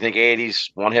think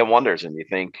 80s one-hit wonders, and you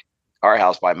think Our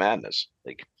House by Madness.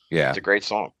 Like, it's a great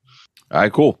song. All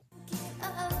right, cool.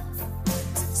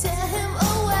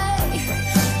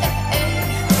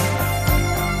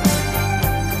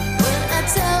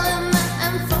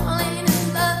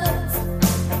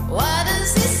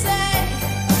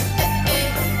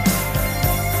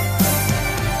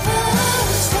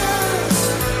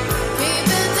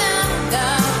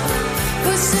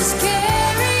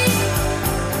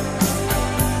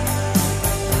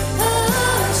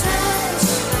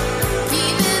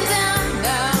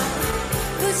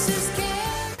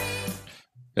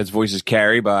 That's Voices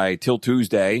Carry by Till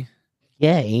Tuesday.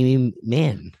 Yeah, Amy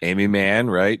Mann,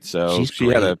 right? So she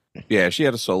had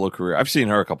a solo career. I've seen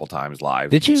her a couple times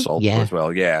live. Did you? Solo Yeah. as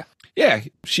well. Yeah. Yeah.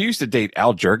 She used to date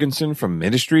Al Jurgensen from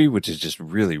Ministry, which is just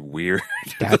really weird.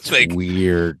 That's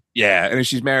weird. Yeah. And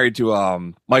she's married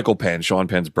to Michael Penn, Sean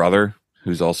Penn's brother,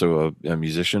 who's also a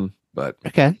musician. But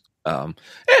okay.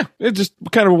 It's just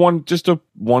kind of a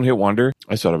one-hit wonder.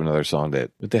 I thought of another song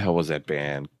what the hell was that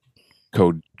band?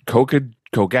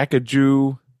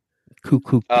 Kogakaju.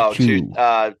 Cuckoo.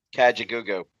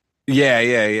 Kajagoogoo.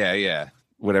 Yeah.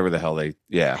 Whatever the hell The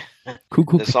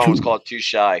song was called Too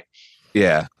Shy.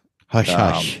 Yeah. Hush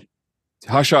Hush.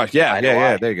 Hush Hush. Yeah.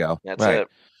 There you go. That's right. it.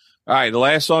 All right. The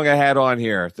last song I had on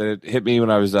here that hit me when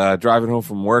I was driving home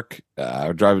from work,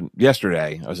 driving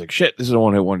yesterday. I was like, shit, this is a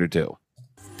one-hit wonder too.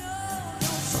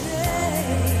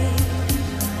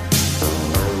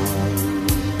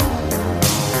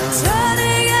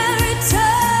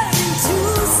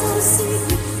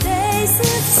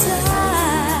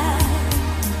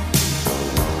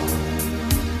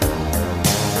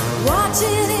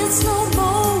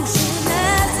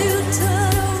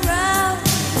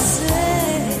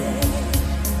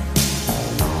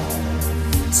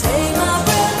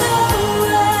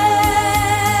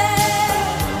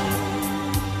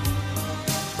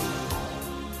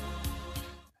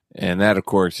 And that, of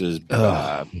course, is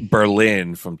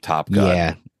Berlin from Top Gun.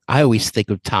 Yeah. I always think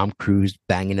of Tom Cruise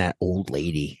banging that old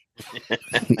lady.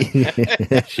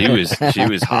 She was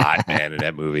hot, man, in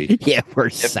that movie. Yeah, for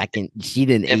a second. She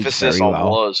didn't emphasis age very on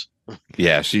well. was.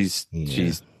 Yeah, she's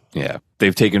Yeah,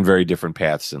 they've taken very different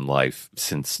paths in life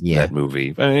since that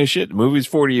movie. I mean, shit, the movie's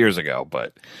 40 years ago,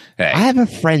 but hey. I have a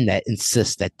friend that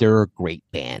insists that they're a great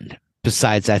band.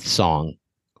 Besides that song,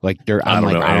 like I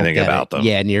don't know anything about them.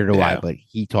 Yeah, neither do I. But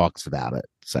he talks about it.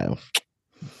 So,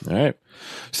 all right.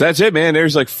 So that's it, man.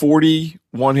 There's like 40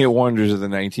 one-hit wonders of the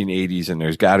 1980s, and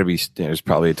there's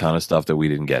probably a ton of stuff that we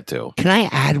didn't get to. Can I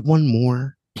add one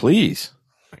more? Please.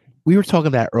 We were talking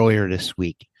about earlier this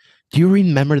week. Do you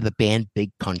remember the band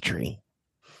Big Country?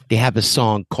 They have a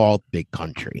song called Big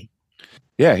Country.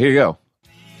 Yeah, here you go.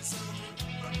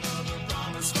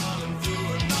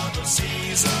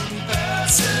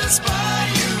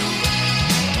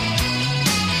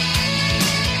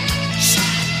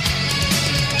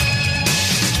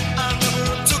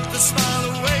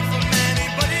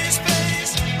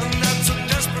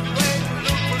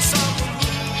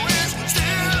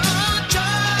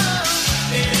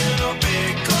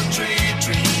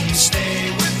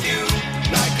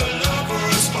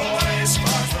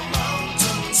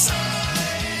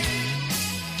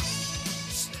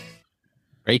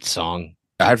 Great song.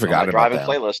 I'd forgotten about driving that.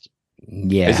 Playlist.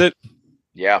 Yeah. Is it?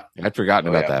 Yeah. I'd forgotten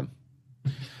about that.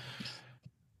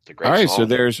 It's a great All right, song. so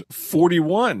there's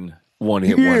 41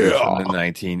 one-hit wonders from the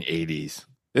 1980s.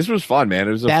 This was fun, man.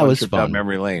 It was a fun trip down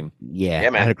memory lane. Yeah,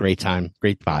 man. I had a great time.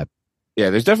 Great vibe. Yeah,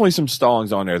 there's definitely some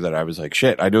songs on there that I was like,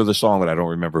 shit, I know the song, but I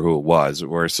don't remember who it was.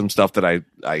 Or some stuff that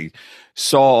I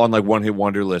saw on like One Hit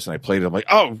Wonder list and I played it. I'm like,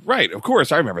 oh, right, of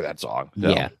course, I remember that song. So,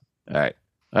 yeah. All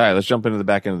right, let's jump into the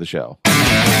back end of the show.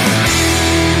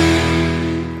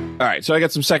 All right, so I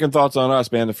got some second thoughts on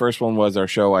us, man. The first one was our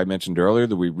show I mentioned earlier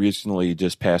that we recently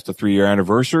just passed a 3-year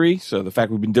anniversary. So the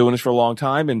fact we've been doing this for a long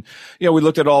time, and we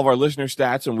looked at all of our listener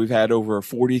stats, and we've had over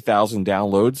 40,000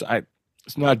 downloads.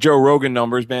 It's not Joe Rogan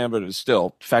numbers, man, but it's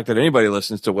still the fact that anybody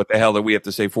listens to what the hell that we have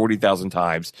to say 40,000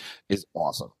 times is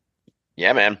awesome.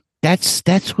 Yeah, man. That's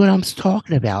what I'm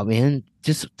talking about, man.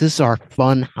 This is our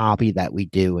fun hobby that we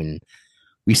do, and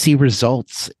we see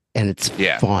results, and it's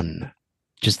fun.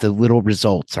 Just the little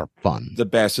results are fun. The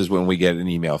best is when we get an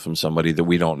email from somebody that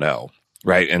we don't know,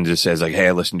 right? And just says like, hey,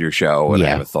 I listened to your show and I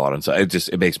have a thought on something.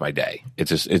 It makes my day.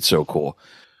 It's so cool.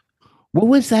 What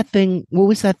was that thing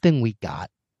we got?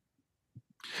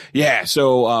 Yeah.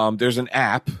 So there's an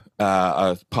app,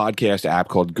 a podcast app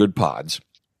called Good Pods.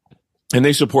 And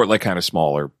they support like kind of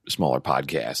smaller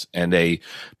podcasts. And they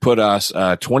put us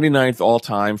 29th all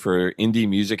time for indie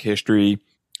music history.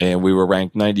 And we were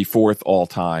ranked 94th all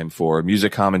time for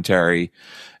music commentary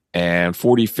and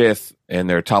 45th in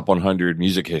their top 100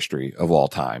 music history of all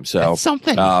time. So that's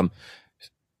something.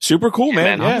 Super cool,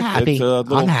 man. I'm happy.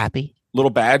 I'm happy.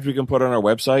 Little badge we can put on our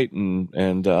website,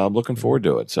 and I'm looking forward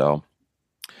to it. So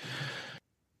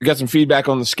we got some feedback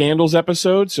on the Scandals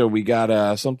episode. So we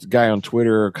got some guy on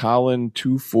Twitter,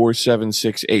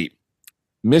 Colin24768.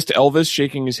 Missed Elvis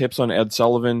shaking his hips on Ed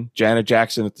Sullivan, Janet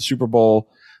Jackson at the Super Bowl,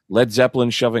 Led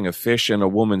Zeppelin shoving a fish in a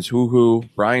woman's hoo-hoo,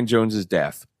 Brian Jones's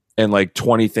death, and like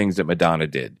 20 things that Madonna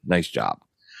did. Nice job.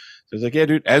 So it's like, yeah,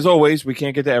 dude, as always, we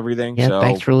can't get to everything. Yeah, so,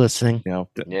 thanks for listening.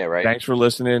 Yeah, right. Thanks for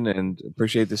listening and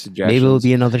appreciate the suggestions. Maybe it'll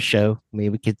be another show. Maybe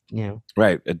we could,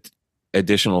 Right.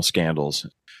 Additional scandals.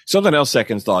 Something else,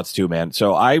 second thoughts too, man.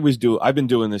 So I've been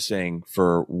doing this thing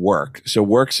for work. So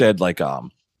work said like,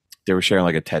 they were sharing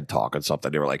like a TED talk or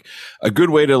something. They were like, a good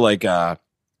way to like,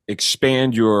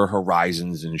 expand your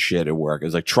horizons and shit at work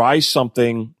is like try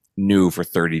something new for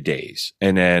 30 days.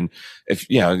 And then if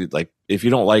you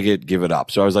don't like it, give it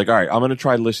up. So I was like, all right, I'm going to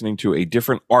try listening to a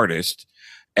different artist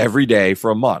every day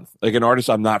for a month, like an artist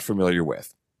I'm not familiar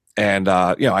with. And,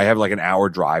 I have like an hour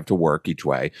drive to work each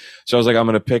way. So I was like, I'm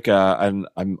going to pick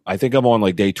I think I'm on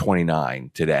like day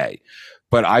 29 today,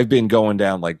 but I've been going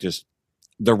down like just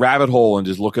the rabbit hole and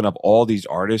just looking up all these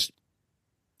artists.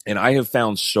 And I have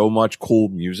found so much cool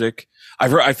music.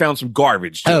 I found some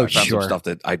garbage too. I found some stuff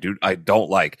that I don't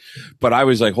like. But I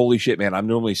was like, holy shit, man, I'm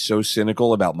normally so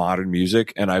cynical about modern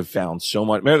music, and I've found so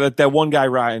much. Remember that one guy,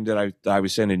 Ryan, that I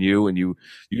was sending you, and you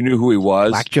knew who he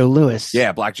was? Black Joe Lewis.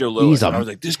 Yeah, Black Joe Lewis. I was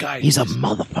like, this guy, he's a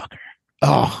motherfucker.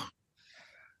 Oh.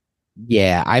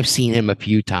 Yeah, I've seen him a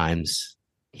few times.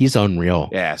 He's unreal.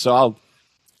 Yeah, so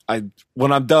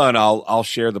when I'm done, I'll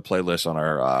share the playlist on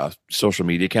our social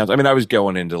media accounts. I mean, I was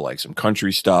going into like some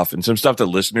country stuff and some stuff that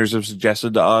listeners have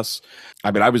suggested to us.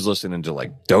 I mean, I was listening to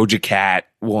like Doja Cat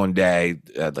one day,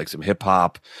 like some hip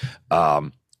hop.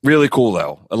 Really cool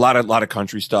though. A lot of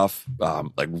country stuff,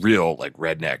 like real like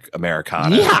redneck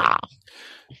Americana. Yeah,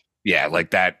 yeah,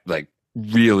 like that, like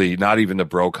really not even the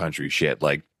bro country shit,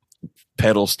 like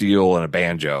pedal steel and a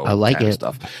banjo. I like it.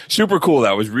 Stuff. Super cool.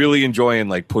 I was really enjoying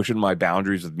like pushing my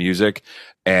boundaries with music.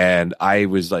 And I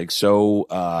was like so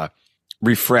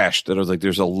refreshed that I was like,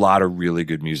 there's a lot of really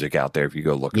good music out there if you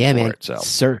go looking for man. it. So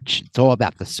search. It's all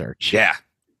about the search.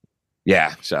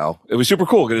 Yeah. So it was super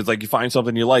cool because it's like you find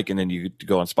something you like and then you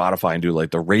go on Spotify and do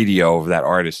like the radio of that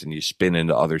artist and you spin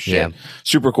into other shit. Yeah.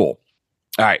 Super cool.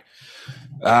 All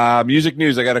right. Music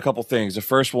news. I got a couple things. The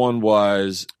first one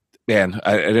was, man,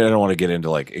 I don't want to get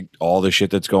into like all the shit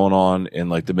that's going on in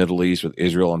like the Middle East with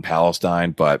Israel and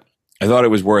Palestine, but I thought it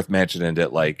was worth mentioning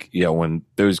that, like, you know, when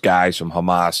those guys from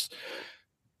Hamas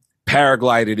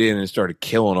paraglided in and started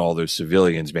killing all those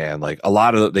civilians, man, like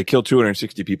they killed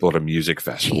 260 people at a music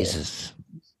festival. Jesus.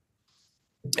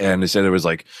 And they said it was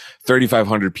like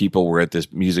 3,500 people were at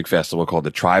this music festival called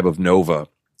the Tribe of Nova.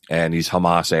 And these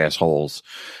Hamas assholes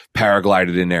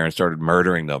paraglided in there and started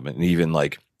murdering them. And even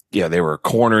like, yeah, they were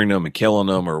cornering them and killing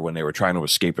them, or when they were trying to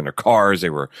escape in their cars, they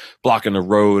were blocking the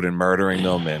road and murdering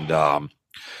them. And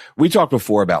we talked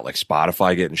before about like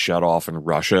Spotify getting shut off in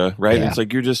Russia, right? Yeah. It's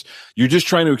like you're just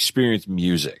trying to experience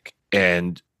music,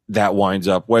 and that winds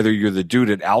up, whether you're the dude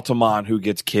at Altamont who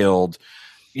gets killed,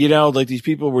 you know, like these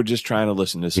people were just trying to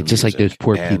listen to some It's just like music. those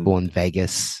poor And- people in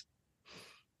Vegas.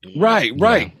 Right.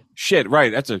 Yeah. Shit,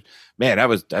 right. That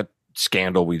was that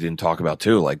scandal we didn't talk about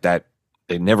too. Like that,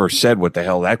 they never said what the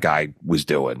hell that guy was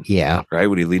doing. Yeah. Right.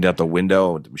 When he leaned out the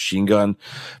window with the machine gun.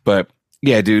 But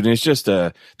yeah, dude, and it's just,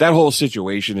 that whole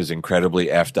situation is incredibly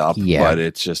effed up. Yeah. But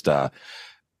it's just,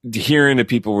 hearing that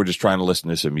people were just trying to listen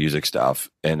to some music stuff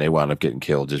and they wound up getting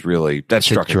killed is really, that It's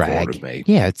a struck a chord drag. with me.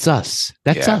 Yeah, it's us.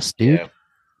 That's Yeah. us, dude. Yeah.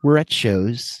 We're at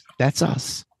shows. That's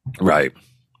us. Right.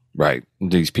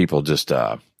 These people just,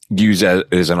 use it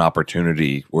as an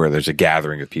opportunity where there's a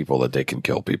gathering of people that they can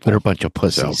kill people. They're a bunch of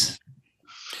pussies.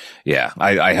 Yeah,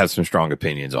 I have some strong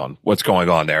opinions on what's going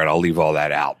on there, and I'll leave all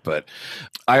that out. But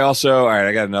I also, all right,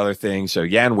 I got another thing. So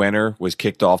Jan Wenner was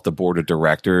kicked off the board of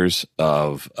directors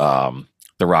of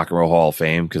the Rock and Roll Hall of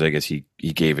Fame because I guess he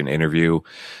gave an interview.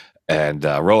 And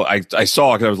I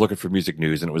saw, because I was looking for music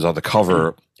news, and it was on the cover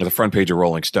of the front page of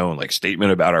Rolling Stone, like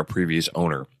statement about our previous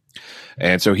owner.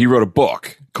 And so he wrote a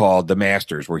book called The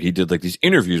Masters, where he did like these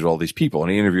interviews with all these people,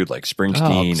 and he interviewed like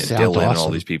Springsteen and sounds Dylan and all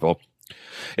awesome. these people.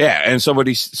 Yeah, and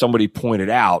somebody pointed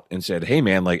out and said, "Hey,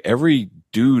 man, like every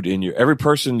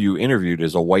person you interviewed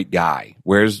is a white guy.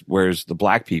 Where's the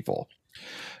black people?"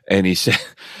 And he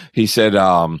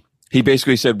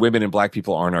basically said women and black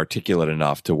people aren't articulate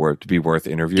enough to be worth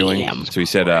interviewing. Damn. So he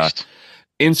said,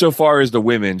 insofar as the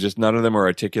women, just none of them are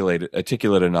articulate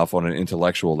enough on an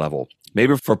intellectual level.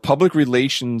 Maybe for public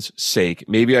relations' sake,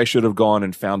 maybe I should have gone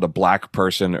and found a black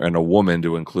person and a woman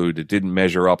to include that didn't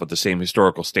measure up at the same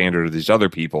historical standard of these other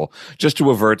people, just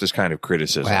to avert this kind of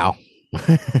criticism. Wow.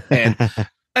 And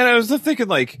I was thinking,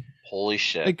 like, Holy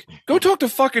shit. like, go talk to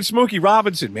fucking Smokey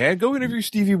Robinson, man. Go interview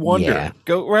Stevie Wonder. Yeah.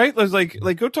 Go, right?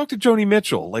 Like, go talk to Joni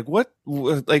Mitchell. Like, what?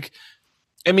 Like,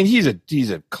 I mean, he's a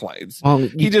client. Well,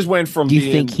 He just went from do you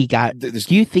being. think he got? this-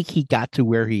 Do you think he got to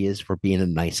where he is for being a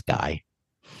nice guy?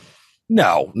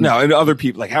 No. And other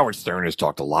people, like Howard Stern, has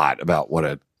talked a lot about what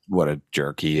a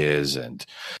jerk he is, and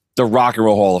the Rock and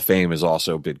Roll Hall of Fame has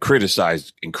also been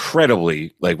criticized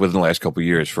incredibly, like within the last couple of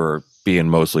years, for being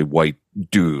mostly white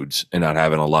dudes and not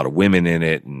having a lot of women in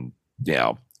it, and you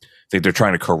know, I think they're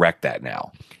trying to correct that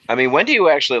now. I mean, when do you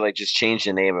actually like just change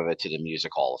the name of it to the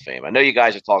Music Hall of Fame? I know you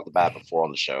guys have talked about it before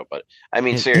on the show, but I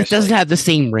mean, It seriously. doesn't have the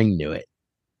same ring to it.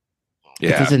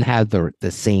 It Yeah, doesn't have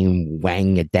the same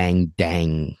wang a dang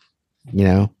dang. You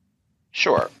know.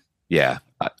 Sure. yeah,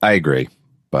 I agree,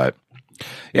 but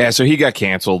yeah, so he got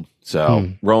canceled.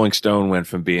 So Rolling Stone went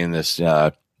from being this,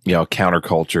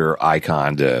 counterculture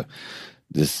icon to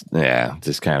this. Yeah,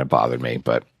 this kind of bothered me.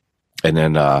 But and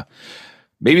then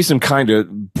maybe some kind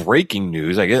of breaking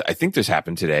news. I think this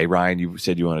happened today. Ryan, you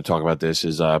said you want to talk about this.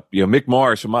 Is Mick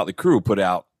Mars from Motley Crue put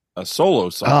out a solo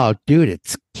song. Oh, dude,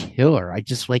 it's killer. I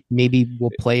just like maybe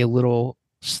we'll play a little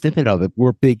snippet of it.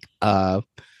 We're big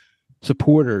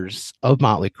supporters of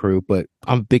Motley Crue, but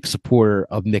I'm a big supporter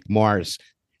of Mick Mars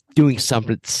doing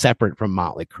something separate from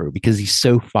Motley Crue because he's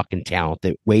so fucking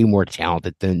talented, way more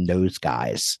talented than those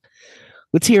guys.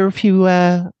 Let's hear a few.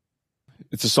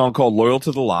 It's a song called "Loyal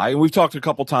to the Lie," and we've talked a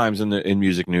couple times in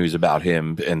music news about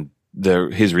him and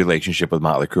his relationship with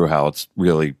Motley Crue, how it's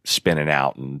really spinning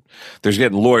out, and there's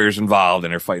getting lawyers involved,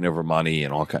 and they're fighting over money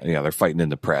and all kind. They're fighting in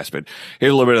the press. But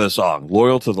here's a little bit of the song,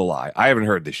 "Loyal to the Lie." I haven't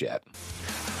heard this yet.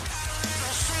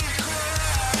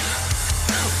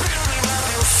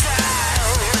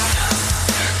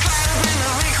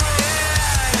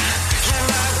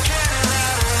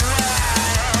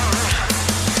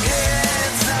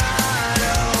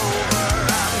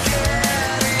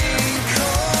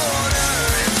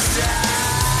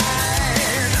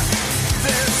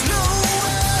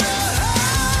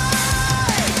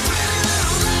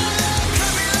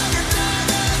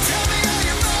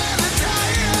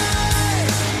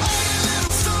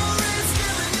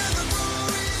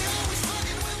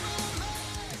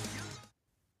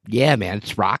 Yeah, man,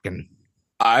 it's rocking.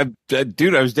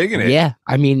 Dude, I was digging it. Yeah,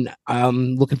 I mean,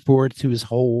 I'm looking forward to his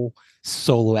whole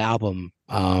solo album.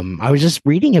 I was just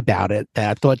reading about it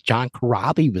that I thought John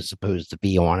Corabi was supposed to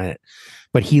be on it,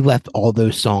 but he left all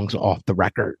those songs off the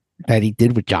record that he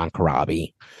did with John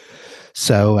Corabi.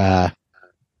 So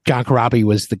John Corabi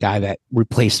was the guy that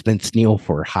replaced Vince Neil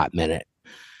for a hot minute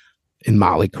in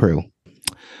Motley Crue.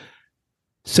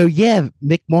 So yeah,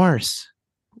 Mick Mars.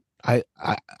 I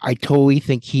totally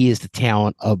think he is the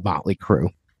talent of Motley Crue,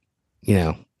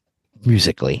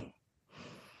 musically.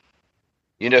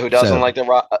 You know who doesn't like the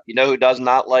rock? You know who does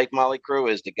not like Motley Crue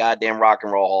is the goddamn Rock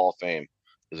and Roll Hall of Fame,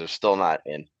 because they're still not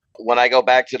in. When I go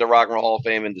back to the Rock and Roll Hall of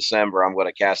Fame in December, I'm going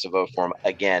to cast a vote for him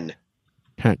again.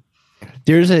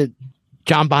 There's a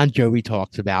John Bon Jovi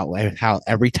talks about like how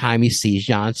every time he sees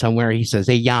Jan somewhere, he says,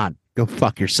 "Hey, Jan, go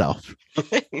fuck yourself."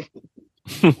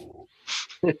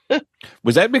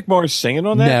 Was that Mick Mars singing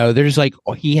on that? No, there's like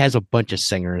he has a bunch of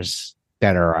singers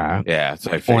that are on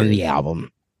the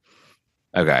album.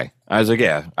 Okay, I was like,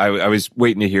 yeah, I was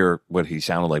waiting to hear what he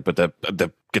sounded like, but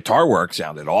the guitar work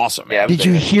sounded awesome. Man. Yeah, did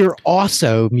you hear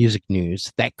also music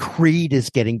news that Creed is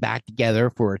getting back together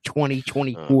for a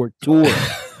 2024 tour?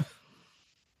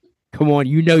 Come on,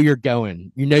 you know you're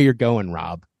going. You know you're going,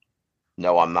 Rob.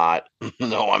 No, I'm not.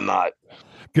 No, I'm not.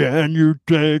 Can you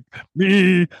take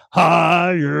me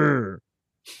higher?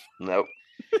 Nope.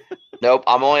 Nope.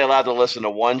 I'm only allowed to listen to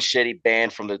one shitty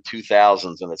band from the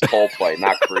 2000s, and it's Coldplay,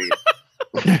 not Creed.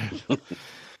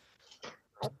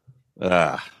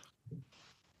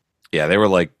 Yeah, they were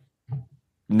like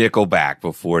Nickelback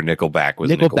before Nickelback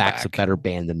was Nickelback's a better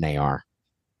band than they are.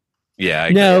 Yeah.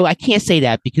 I can't say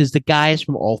that because the guys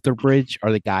from Alter Bridge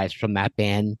are the guys from that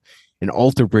band, and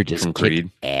Alter Bridge is kick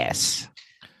ass.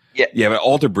 Yeah, but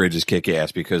Alter Bridge is kick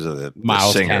ass because of the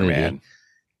singer, Kennedy. Man.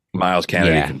 Miles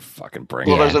Kennedy can fucking bring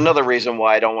it. Well, there's another reason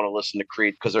why I don't want to listen to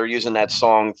Creed, because they're using that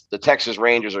song. The Texas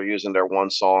Rangers are using their one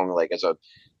song like as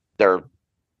their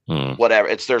whatever.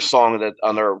 It's their song that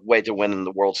on their way to winning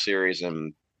the World Series,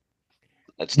 and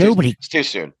it's too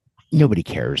soon. Nobody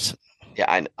cares.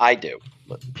 Yeah, I do.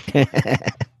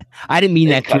 I didn't mean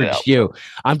that towards you.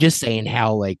 I'm just saying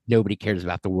how like nobody cares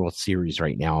about the World Series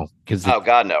right now because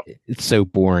God no, it's so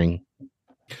boring.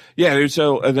 Yeah, dude.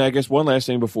 So, and I guess one last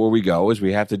thing before we go is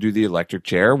we have to do the electric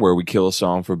chair where we kill a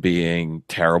song for being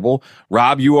terrible.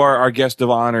 Rob, you are our guest of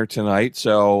honor tonight,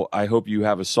 so I hope you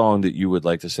have a song that you would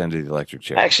like to send to the electric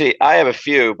chair. Actually, I have a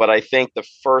few, but I think the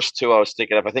first two I was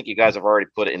thinking of, I think you guys have already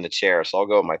put it in the chair, so I'll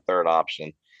go with my third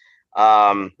option.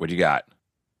 What do you got?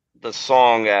 The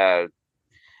song, I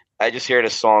just hear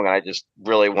this song and I just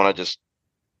really want to just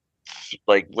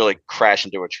like really crash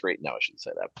into a tree. No, I shouldn't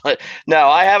say that. But no,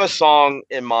 I have a song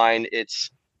in mind.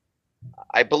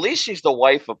 I believe she's the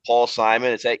wife of Paul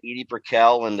Simon. It's that Edie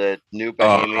Brickell and the New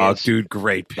Bohemians. Oh, dude,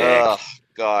 great pick. Oh,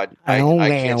 God. I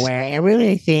can't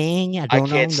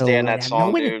stand that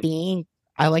song, dude.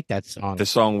 I like that song. The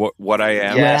song, What I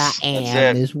Am? Yes, what I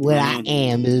am is what I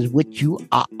am is what you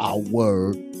are,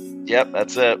 word. Yep,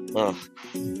 that's it. Ugh.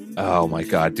 Oh, my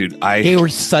God, dude. They were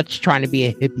such trying to be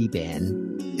a hippie band.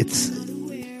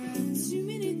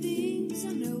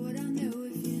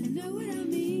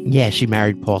 Yeah, she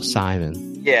married Paul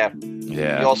Simon. Yeah.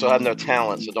 You also have no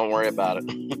talent, so don't worry about it.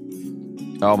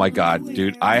 Oh my God,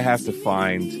 dude! I had to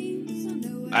find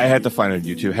on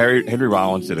YouTube. Henry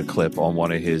Rollins did a clip on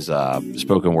one of his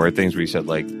spoken word things where he said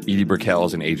like Edie Brickell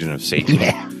is an agent of Satan,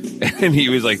 and he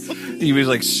was like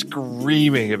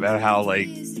screaming about how like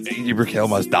Edie Brickell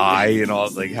must die and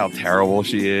all like how terrible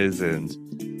she is. And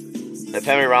if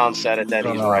Henry Rollins said it, then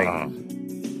he's right.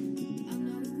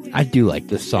 I do like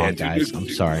this song, guys. I'm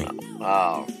sorry.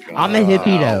 Oh, God. I'm a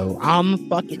hippie though. I'm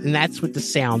fucking, and that's what the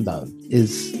sound of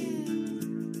is.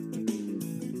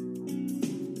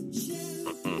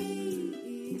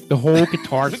 The whole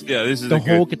guitar,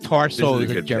 whole guitar solo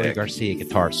is a Jerry Garcia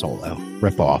guitar solo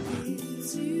rip off.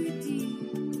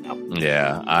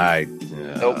 Yeah, I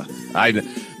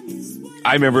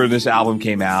remember this album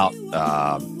came out.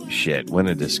 When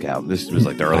did this come out? This was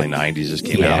like the early 90s. This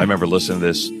came out. I remember listening to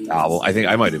this album. I think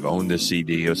I might have owned this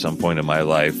CD at some point in my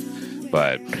life,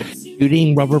 but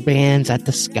Shooting Rubber Bands at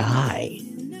the Sky.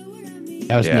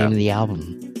 That was the name of the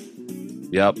album.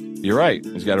 Yep, you're right.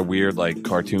 It's got a weird like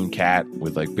cartoon cat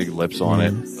with like big lips on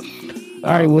it.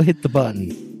 All right, we'll hit the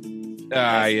button.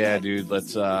 Yeah, dude.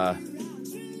 Let's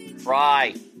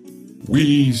fry.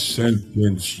 We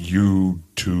sentence you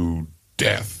to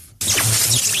death.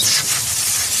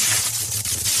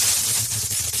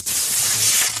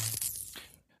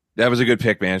 That was a good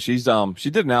pick, man. She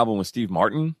did an album with Steve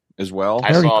Martin as well.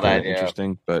 I saw that.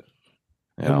 Interesting, but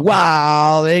You know,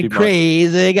 Wild and Pretty much.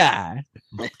 crazy guy.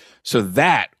 So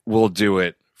that will do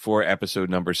it for episode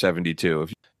number 72.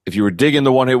 If you were digging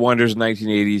the One Hit Wonders in the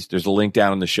 1980s, there's a link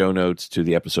down in the show notes to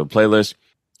the episode playlist.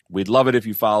 We'd love it if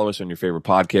you follow us on your favorite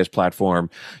podcast platform.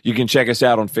 You can check us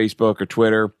out on Facebook or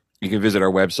Twitter. You can visit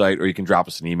our website, or you can drop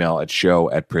us an email at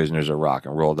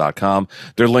show@prisonersofrockandroll.com.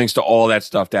 There are links to all that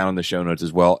stuff down in the show notes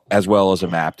as well as a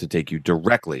map to take you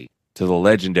directly to the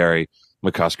legendary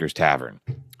McCusker's Tavern.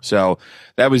 So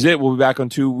that was it. We'll be back on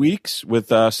 2 weeks with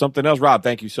something else. Rob,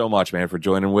 thank you so much, man, for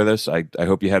joining with us. I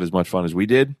hope you had as much fun as we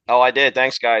did. Oh, I did.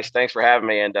 Thanks, guys. Thanks for having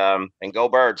me, and go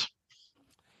Birds.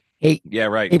 Hey, Yeah,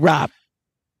 right. hey, Rob.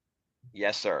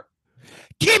 Yes, sir.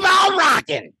 Keep on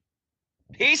rocking.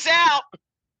 Peace out.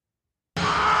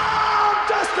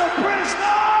 Just a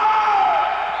prisoner!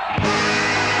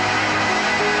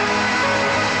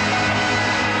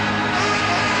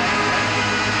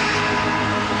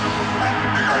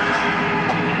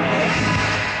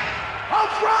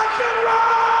 Of rock and roll!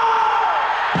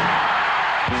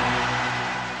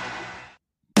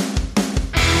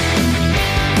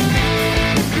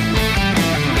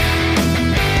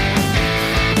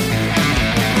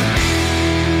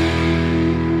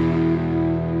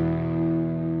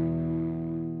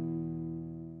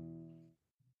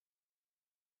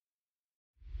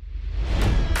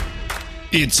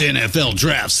 It's NFL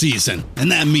draft season,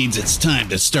 and that means it's time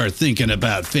to start thinking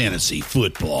about fantasy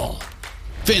football.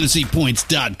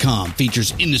 FantasyPoints.com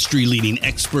features industry-leading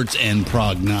experts and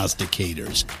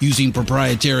prognosticators using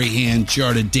proprietary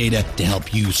hand-charted data to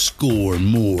help you score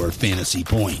more fantasy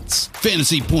points.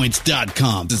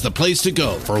 FantasyPoints.com is the place to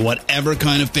go for whatever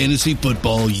kind of fantasy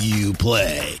football you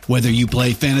play. Whether you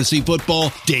play fantasy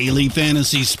football, daily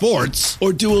fantasy sports,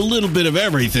 or do a little bit of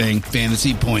everything,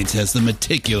 Fantasy Points has the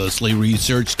meticulously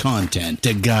researched content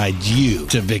to guide you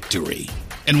to victory.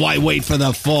 And why wait for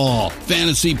the fall?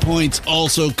 Fantasy Points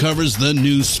also covers the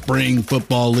new spring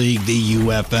football league, the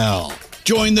UFL.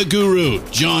 Join the guru,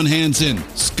 John Hansen,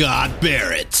 Scott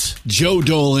Barrett, Joe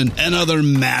Dolan, and other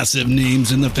massive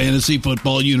names in the fantasy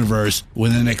football universe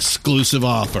with an exclusive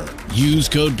offer. Use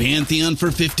code Pantheon for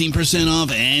 15% off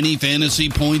any Fantasy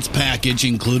Points package,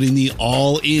 including the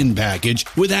all-in package,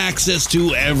 with access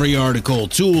to every article,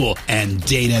 tool, and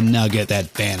data nugget that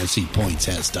Fantasy Points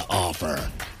has to offer.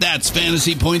 That's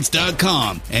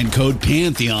FantasyPoints.com and code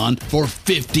Pantheon for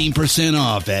 15%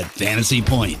 off at Fantasy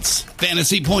Points.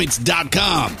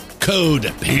 FantasyPoints.com,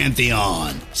 code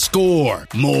Pantheon. Score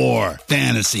more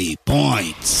fantasy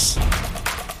points.